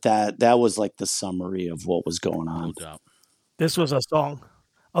now, but that was the summary of what was going on. No doubt. This was a song.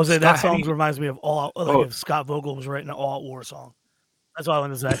 I was saying that song reminds me of if Scott Vogel was writing an All-Out War song. That's all I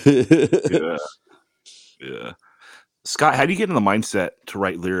want to say. Yeah. Scott, how do you get in the mindset to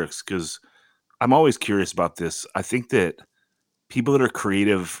write lyrics? Because I'm always curious about this. I think that people that are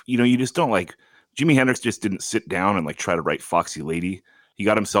creative, you just don't Jimi Hendrix just didn't sit down and try to write Foxy Lady. He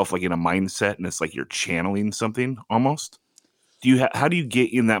got himself in a mindset, and it's you're channeling something almost. How do you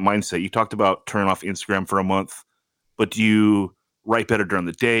get in that mindset? You talked about turning off Instagram for a month, but do you write better during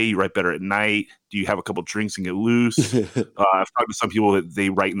the day? You write better at night? Do you have a couple drinks and get loose? I've talked to some people that they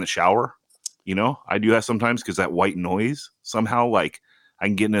write in the shower. I do that sometimes because that white noise somehow I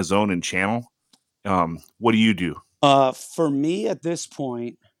can get in a zone and channel. What do you do? For me at this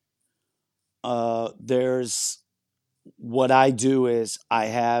point, there's what I do is I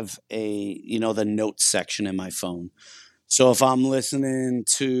have the notes section in my phone. So if I'm listening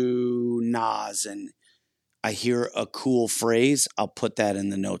to Nas and I hear a cool phrase, I'll put that in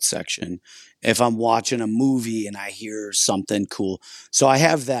the notes section. If I'm watching a movie and I hear something cool. So I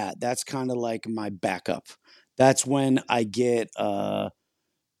have that. That's kind of my backup. That's when I get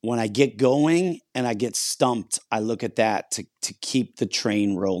going and I get stumped, I look at that to keep the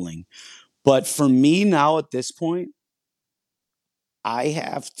train rolling. But for me now at this point, I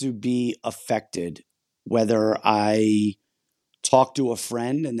have to be affected whether I talk to a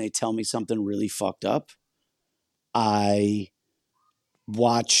friend and they tell me something really fucked up. I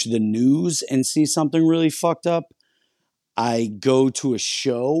watch the news and see something really fucked up. I go to a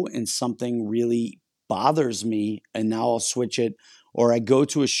show and something really bothers me, and now I'll switch it. Or I go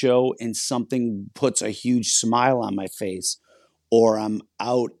to a show and something puts a huge smile on my face. Or I'm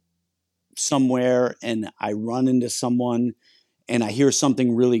out somewhere and I run into someone and I hear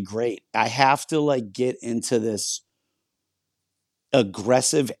something really great. I have to like get into this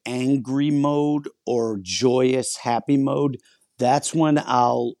aggressive, angry mode or joyous, happy mode. That's when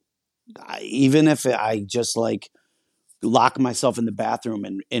even if I just like lock myself in the bathroom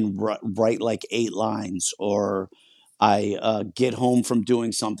and write like 8 lines, or I get home from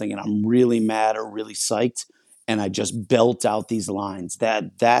doing something and I'm really mad or really psyched and I just belt out these lines.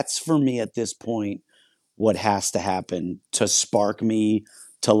 That's for me at this point what has to happen to spark me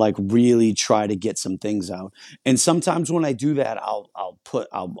to like really try to get some things out. And sometimes when I do that,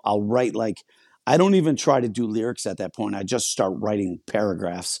 I'll write like, I don't even try to do lyrics at that point. I just start writing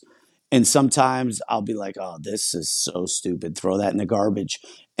paragraphs. And sometimes I'll be like, oh, this is so stupid. Throw that in the garbage.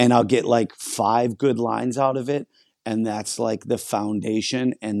 And I'll get like 5 good lines out of it. And that's like the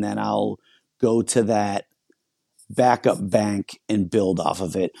foundation. And then I'll go to that backup bank and build off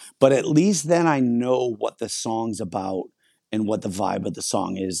of it. But at least then I know what the song's about and what the vibe of the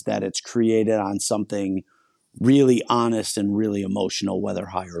song is, that it's created on something really honest and really emotional, whether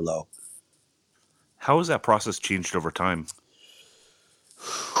high or low. How has that process changed over time?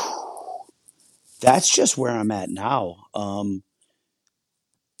 That's just where I'm at now.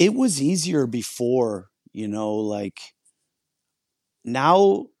 It was easier before, like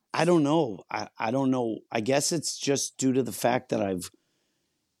now, I don't know. I don't know. I guess it's just due to the fact that I've,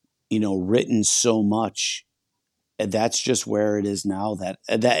 written so much. And that's just where it is now. That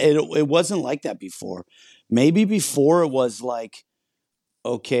it wasn't like that before. Maybe before it was like,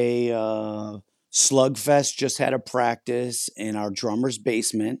 okay, Slugfest just had a practice in our drummer's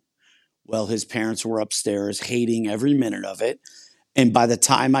basement. Well, his parents were upstairs hating every minute of it. And by the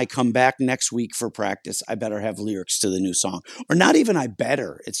time I come back next week for practice, I better have lyrics to the new song. Or not even I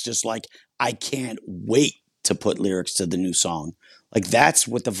better. It's just like, I can't wait to put lyrics to the new song. Like that's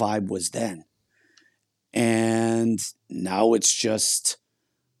what the vibe was then. And now it's just,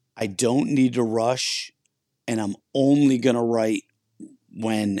 I don't need to rush. And I'm only going to write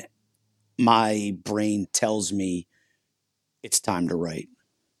when my brain tells me it's time to write.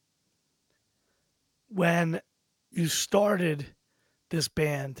 When you started this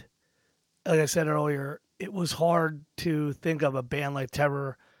band, like I said earlier, it was hard to think of a band like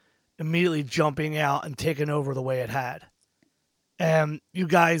Terror immediately jumping out and taking over the way it had. And you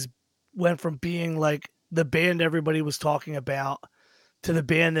guys went from being like the band everybody was talking about to the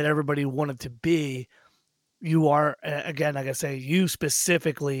band that everybody wanted to be. You are, again, like I say, you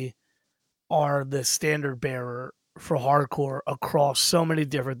specifically are the standard bearer for hardcore across so many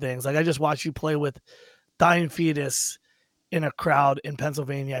different things. Like I just watched you play with Dying Fetus in a crowd in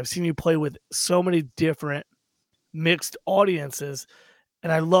Pennsylvania. I've seen you play with so many different mixed audiences.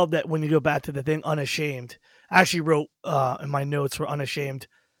 And I love that when you go back to the thing Unashamed. I actually wrote in my notes for Unashamed,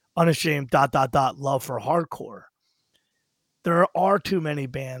 love for hardcore. There are too many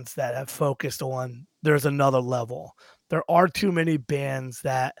bands that have focused on there's another level. There are too many bands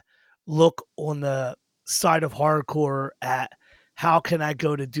that look on the side of hardcore at how can I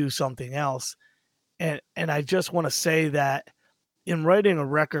go to do something else. And I just want to say that in writing a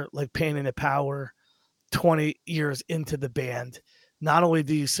record like Pain in the Power 20 years into the band, not only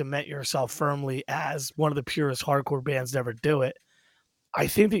do you cement yourself firmly as one of the purest hardcore bands to ever do it, I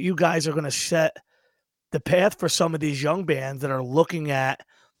think that you guys are going to set the path for some of these young bands that are looking at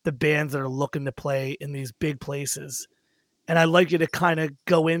the bands that are looking to play in these big places. And I'd like you to kind of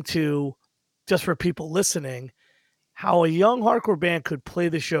go into, just for people listening, how a young hardcore band could play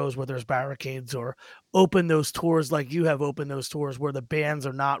the shows where there's barricades, or open those tours like you have opened those tours where the bands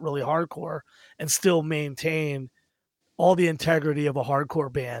are not really hardcore and still maintain all the integrity of a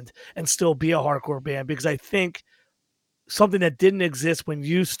hardcore band and still be a hardcore band. Because I think something that didn't exist when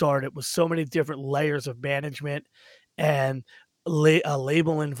you started was so many different layers of management and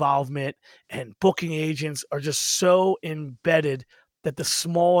label involvement, and booking agents are just so embedded that the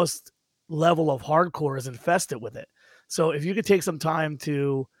smallest level of hardcore is infested with it. So if you could take some time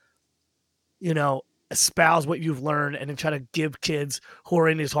to, espouse what you've learned and then try to give kids who are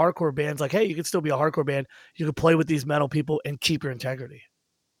in these hardcore bands like, hey, you can still be a hardcore band. You can play with these metal people and keep your integrity.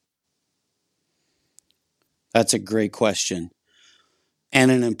 That's a great question and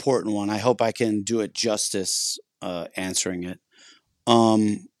an important one. I hope I can do it justice answering it.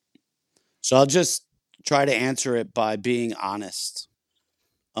 So I'll just try to answer it by being honest.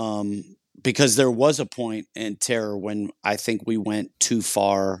 because there was a point in Terror when I think we went too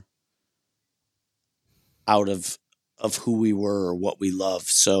far out of who we were or what we love.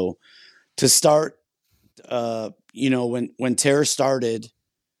 So to start, when Terror started,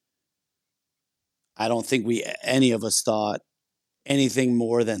 I don't think any of us thought anything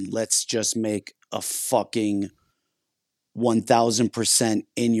more than let's just make a fucking 1000%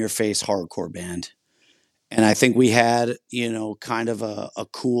 in your face hardcore band. And I think we had, kind of a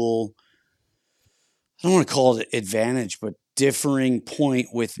cool, I don't want to call it advantage, but differing point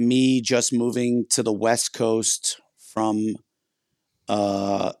with me just moving to the West Coast from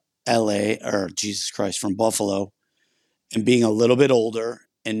LA, or Jesus Christ, from Buffalo, and being a little bit older,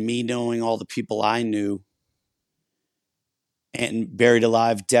 and me knowing all the people I knew, and Buried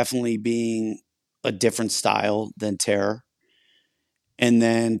Alive definitely being a different style than Terror. And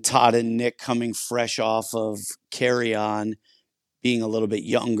then Todd and Nick coming fresh off of Carry On, being a little bit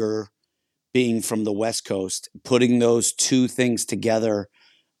younger, being from the West Coast, putting those two things together,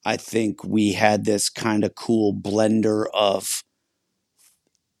 I think we had this kind of cool blender of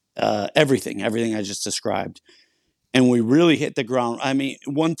everything I just described. And we really hit the ground. I mean,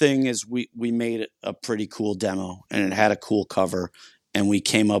 one thing is we made a pretty cool demo, and it had a cool cover, and we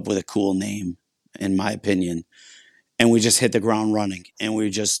came up with a cool name, in my opinion. And we just hit the ground running, and we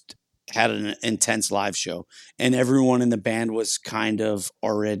just had an intense live show. And everyone in the band was kind of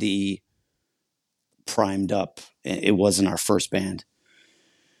already primed up. It wasn't our first band.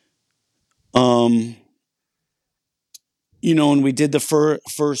 And we did the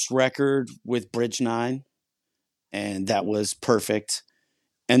first record with Bridge 9, and that was perfect.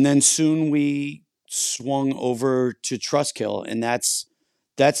 And then soon we swung over to Trustkill, and that's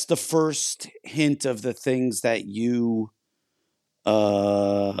the first hint of the things that you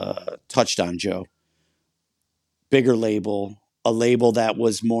touched on, Joe. Bigger label, a label that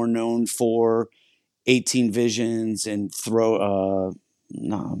was more known for 18 Visions and Throwdown,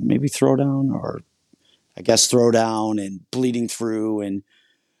 or I guess Throwdown and Bleeding Through and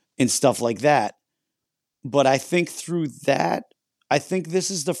stuff like that. But I think through that, I think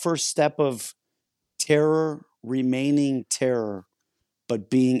this is the first step of Terror remaining Terror, but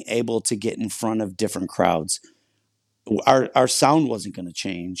being able to get in front of different crowds. Our sound wasn't going to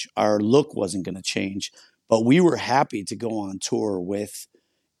change. Our look wasn't going to change. But we were happy to go on tour with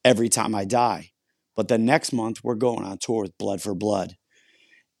Every Time I Die. But the next month, we're going on tour with Blood for Blood.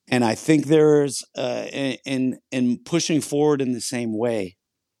 And I think there's, in pushing forward in the same way,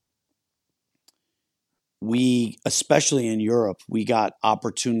 we, especially in Europe, we got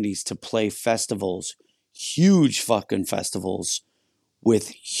opportunities to play festivals, huge fucking festivals,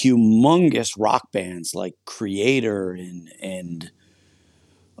 with humongous rock bands like Creator and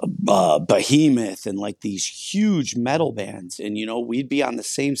Behemoth and like these huge metal bands. And, we'd be on the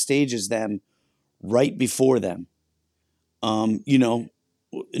same stage as them right before them.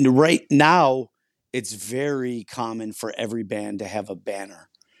 Right now, it's very common for every band to have a banner.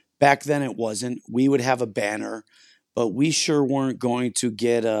 Back then it wasn't. We would have a banner, but we sure weren't going to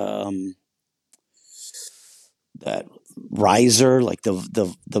get that riser, like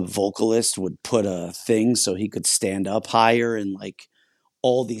the vocalist would put a thing so he could stand up higher, and like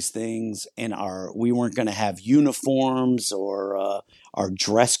all these things. And we weren't going to have uniforms, or our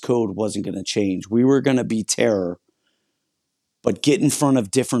dress code wasn't going to change. We were going to be Terror, but get in front of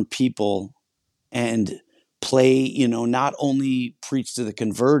different people and play, not only Preach to the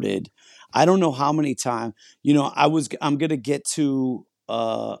Converted. I don't know how many times, I'm going to get to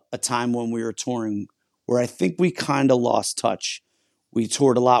a time when we were touring where I think we kind of lost touch. We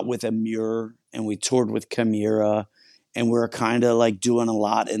toured a lot with Amur, and we toured with Chimera, and we were kind of like doing a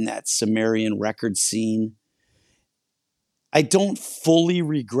lot in that Sumerian record scene. I don't fully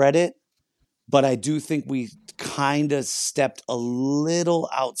regret it, but I do think we kind of stepped a little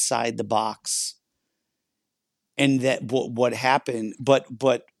outside the box. And that what happened, but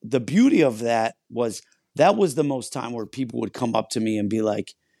the beauty of that was the most time where people would come up to me and be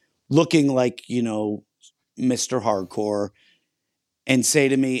like, looking like, Mr. Hardcore, and say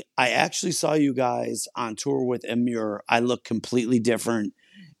to me, I actually saw you guys on tour with Amur. I look completely different.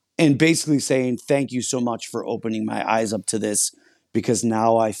 And basically saying, thank you so much for opening my eyes up to this, because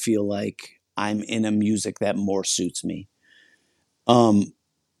now I feel like I'm in a music that more suits me.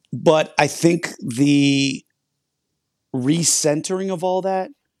 But I think the recentering of all that,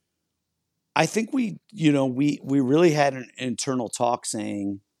 I think we really had an internal talk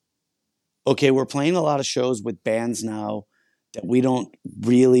saying, okay, we're playing a lot of shows with bands now that we don't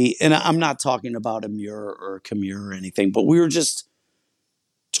really, and I'm not talking about Amur or Chimera or anything, but we were just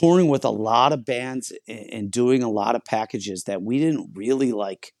touring with a lot of bands and doing a lot of packages that we didn't really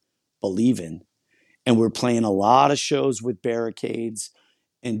like believe in. And we're playing a lot of shows with barricades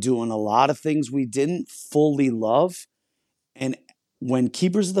and doing a lot of things we didn't fully love. And when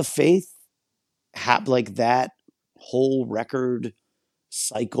Keepers of the Faith have like that whole record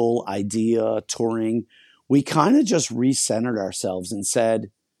cycle idea touring, we kind of just recentered ourselves and said,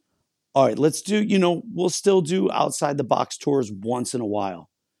 all right, let's do, we'll still do outside the box tours once in a while,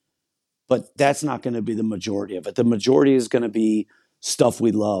 but that's not going to be the majority of it. The majority is going to be stuff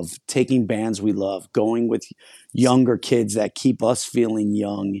we love, taking bands we love, going with younger kids that keep us feeling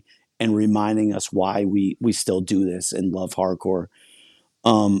young and reminding us why we still do this and love hardcore.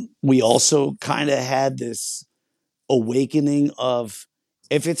 We also kind of had this awakening of,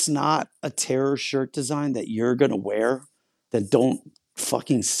 if it's not a Terror shirt design that you're going to wear, then don't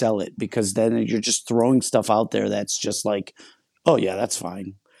fucking sell it, because then you're just throwing stuff out there that's just like, oh yeah, that's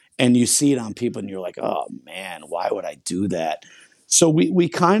fine. And you see it on people and you're like, oh man, why would I do that? So we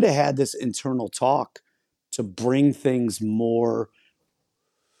kind of had this internal talk to bring things more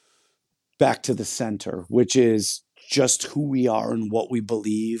back to the center, which is just who we are and what we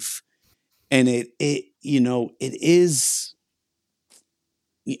believe. And it is,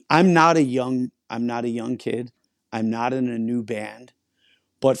 I'm not a young kid. I'm not in a new band,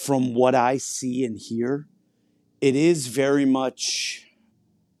 but from what I see and hear, it is very much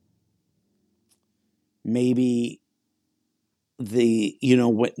maybe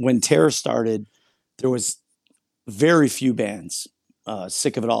when Terror started, there was very few bands.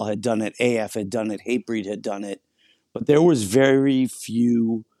 Sick of It All had done it. AF had done it. Hatebreed had done it. But there was very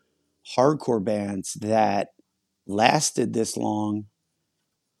few hardcore bands that lasted this long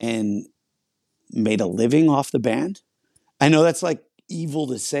and made a living off the band. I know that's like evil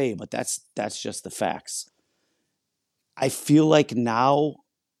to say, but that's just the facts. I feel like now,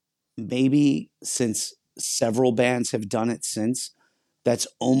 maybe since several bands have done it since, that's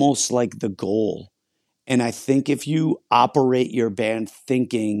almost like the goal. And I think if you operate your band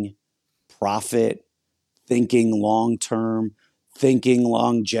thinking profit, thinking long term, thinking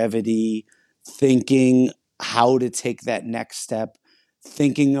longevity, thinking how to take that next step,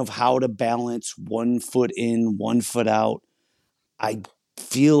 thinking of how to balance 1 foot in, 1 foot out, I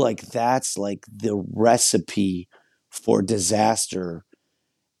feel like that's like the recipe for disaster,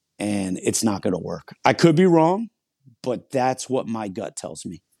 and it's not going to work. I could be wrong, but that's what my gut tells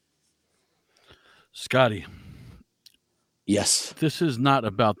me. Scotty. Yes. This is not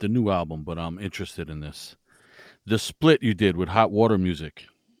about the new album, but I'm interested in this. The split you did with Hot Water Music.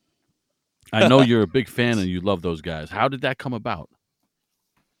 I know you're a big fan and you love those guys. How did that come about?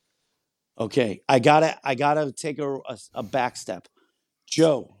 Okay, I gotta take a back step.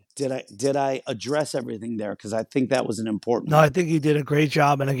 Joe, did I address everything there? Because I think that was an important. No, I think you did a great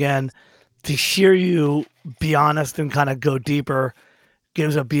job. And again, to hear you be honest and kind of go deeper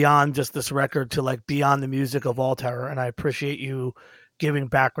gives a beyond just this record to like beyond the music of All Terror. And I appreciate you giving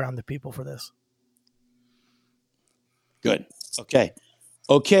background to people for this. Good. Okay.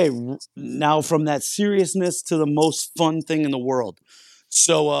 Now from that seriousness to the most fun thing in the world.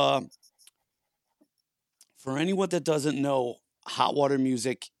 So for anyone that doesn't know, Hot Water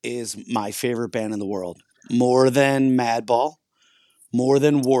Music is my favorite band in the world. More than Madball, more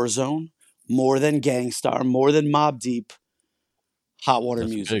than Warzone, more than Gangstar, more than Mobb Deep. Hot Water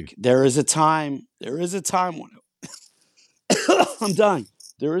Music. Big. There is a time when I'm done.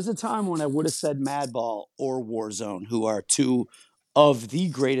 There is a time when I would have said Madball or Warzone, who are two of the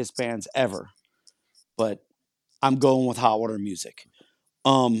greatest bands ever. But I'm going with Hot Water Music.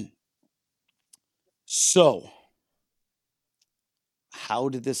 So how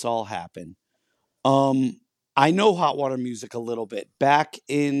did this all happen? I know Hot Water Music a little bit. Back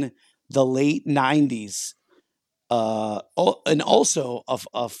in the late 90s, and also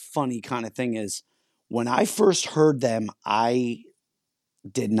a funny kind of thing is, when I first heard them, I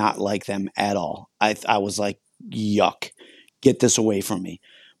did not like them at all. I was like, yuck, get this away from me.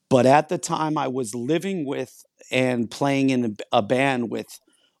 But at the time, I was living with and playing in a band with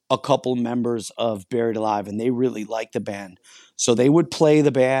a couple members of Buried Alive, and they really liked the band. So they would play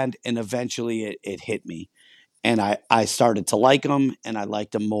the band, and eventually it hit me. And I started to like them, and I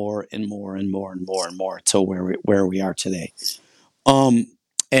liked them more and more and more and more and more till where we are today. And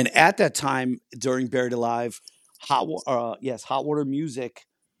at that time, during Buried Alive, Hot Water Music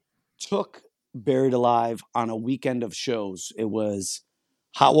took Buried Alive on a weekend of shows. It was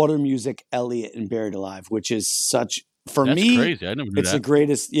Hot Water Music, Elliott, and Buried Alive, which is such, for That's me, crazy. I never knew it's that. the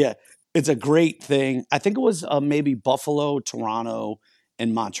greatest. Yeah, it's a great thing. I think it was maybe Buffalo, Toronto,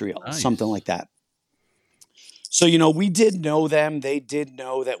 and Montreal, Nice. something like that. So, we did know them. They did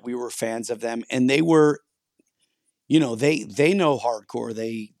know that we were fans of them. And they were, they know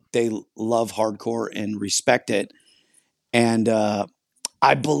hardcore. they love hardcore and respect it. And I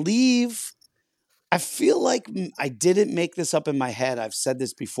feel like I didn't make this up in my head. I've said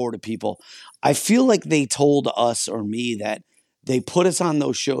this before to people. I feel like they told us or me that they put us on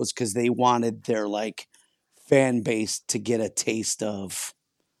those shows because they wanted their like fan base to get a taste of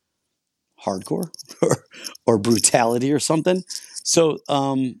hardcore or brutality or something. So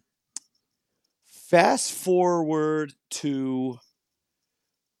fast forward to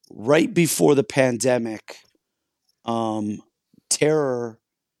right before the pandemic, Terror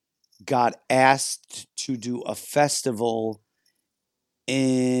got asked to do a festival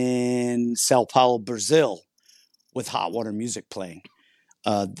in Sao Paulo, Brazil, with Hot Water Music playing.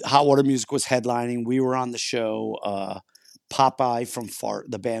 Hot Water Music was headlining. We were on the show. Popeye from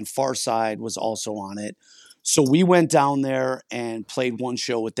the band Farside was also on it. So we went down there and played one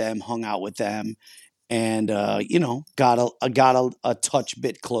show with them, hung out with them, and got a touch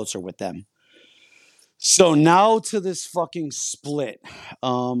bit closer with them. So now to this fucking split.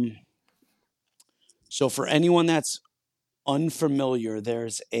 So for anyone that's unfamiliar,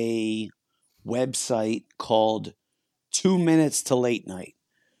 there's a website called 2 Minutes to Late Night,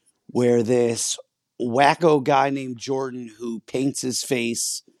 where this wacko guy named Jordan, who paints his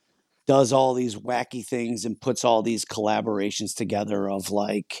face, does all these wacky things and puts all these collaborations together of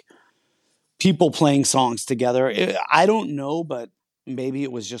like people playing songs together. I don't know, but maybe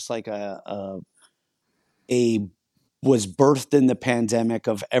it was just like was birthed in the pandemic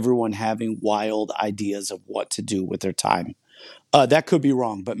of everyone having wild ideas of what to do with their time. That could be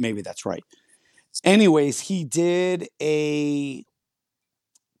wrong, but maybe that's right. Anyways, he did a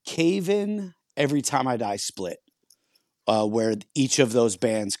Cave In Every Time I Die split, where each of those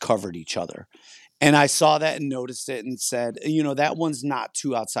bands covered each other. And I saw that and noticed it and said, that one's not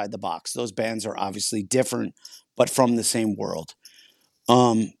too outside the box. Those bands are obviously different, but from the same world.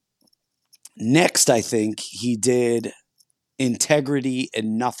 Next, I think he did Integrity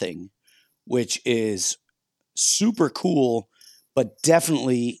and Nothing, which is super cool, but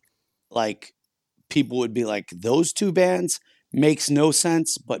definitely like people would be like, those two bands makes no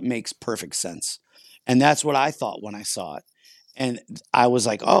sense, but makes perfect sense. And that's what I thought when I saw it. And I was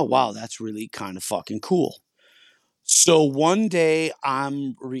like, oh, wow, that's really kind of fucking cool. So one day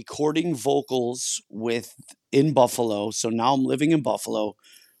I'm recording vocals in Buffalo. So now I'm living in Buffalo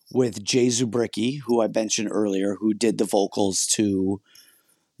with Jay Zubricki, who I mentioned earlier, who did the vocals to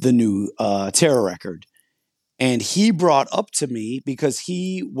the new Terror record. And he brought up to me, because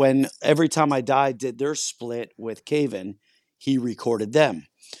when Every Time I Die did their split with Cave In, he recorded them.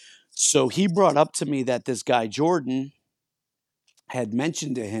 So he brought up to me that this guy Jordan had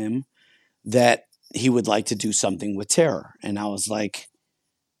mentioned to him that he would like to do something with Terror. And I was like,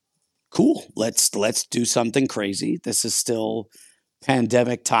 cool, let's do something crazy. This is still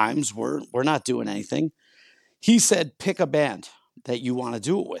pandemic times. We're not doing anything. He said, pick a band that you want to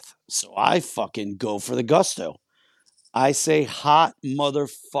do it with. So I fucking go for the gusto. I say Hot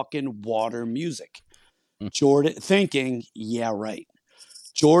Motherfucking Water Music. Jordan thinking, yeah, right.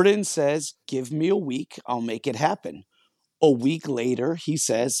 Jordan says, give me a week. I'll make it happen. A week later, he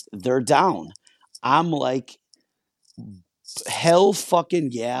says, they're down. I'm like, hell fucking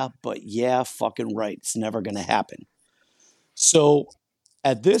yeah, but yeah, fucking right. It's never going to happen. So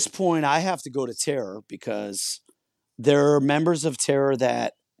at this point, I have to go to Terror, because there are members of Terror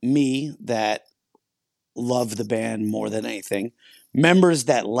that love the band more than anything, members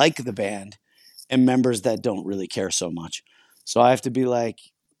that like the band, and members that don't really care so much. So I have to be like,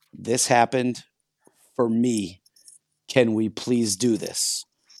 this happened for me. Can we please do this?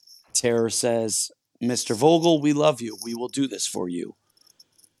 Terror says, Mr. Vogel, we love you. We will do this for you.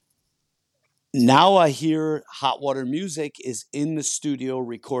 Now I hear Hot Water Music is in the studio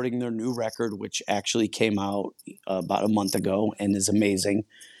recording their new record, which actually came out about a month ago and is amazing.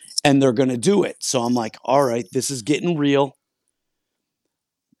 And they're going to do it. So I'm like, all right, this is getting real.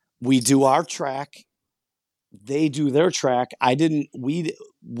 We do our track. They do their track.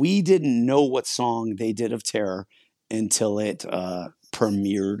 We didn't know what song they did of Terror until it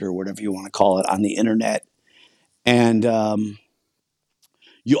premiered, or whatever you want to call it, on the internet. And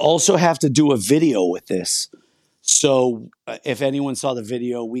you also have to do a video with this. So if anyone saw the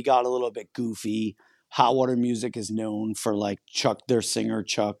video, we got a little bit goofy. Hot Water Music is known for like Chuck,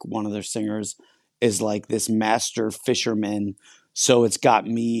 one of their singers, is like this master fisherman. So it's got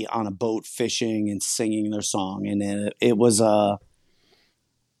me on a boat fishing and singing their song. And it was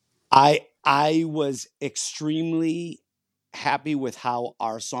I was extremely happy with how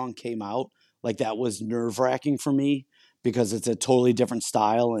our song came out. Like, that was nerve-wracking for me, because it's a totally different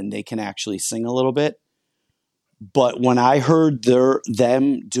style and they can actually sing a little bit. But when I heard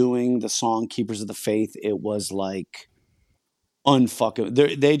them doing the song Keepers of the Faith, it was like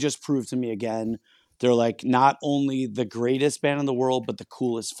unfucking. They just proved to me again. They're like not only the greatest band in the world, but the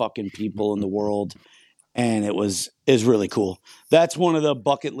coolest fucking people in the world. And is really cool. That's one of the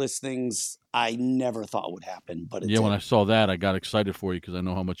bucket list things I never thought would happen. But when I saw that, I got excited for you because I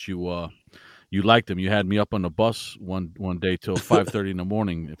know how much you liked them. You had me up on the bus one day till 5:30 in the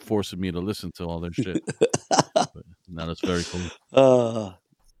morning, forcing me to listen to all their shit. But now that's very cool.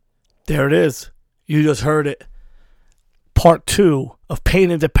 There it is. You just heard it. Part 2 of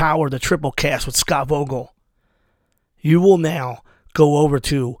Pain into Power, the triple cast with Scott Vogel. You will now go over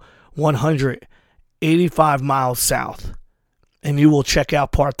to 185 miles south, and you will check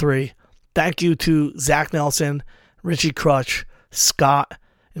out Part 3. Thank you to Zach Nelson, Richie Crutch, Scott,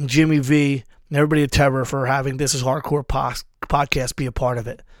 and Jimmy V, and everybody at Terror for having This Is Hardcore podcast be a part of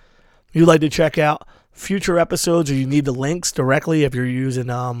it. If you'd like to check out future episodes, or you need the links directly if you're using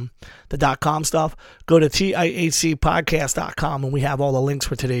the .com stuff, go to TIHCpodcast.com, and we have all the links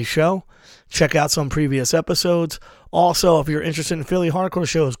for today's show. Check out some previous episodes. Also, if you're interested in Philly hardcore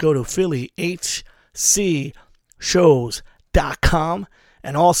shows, go to PhillyHCShows.com.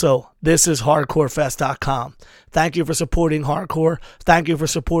 And also, thisishardcorefest.com. Thank you for supporting hardcore. Thank you for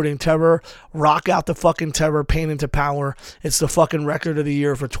supporting Terror. Rock out the fucking Terror, Pain into Power. It's the fucking record of the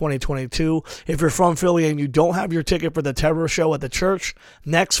year for 2022. If you're from Philly and you don't have your ticket for the Terror show at the church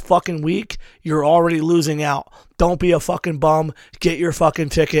next fucking week, you're already losing out. Don't be a fucking bum. Get your fucking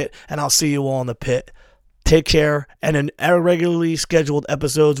ticket, and I'll see you all in the pit. Take care, and an irregularly scheduled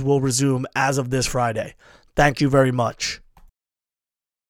episodes will resume as of this Friday. Thank you very much.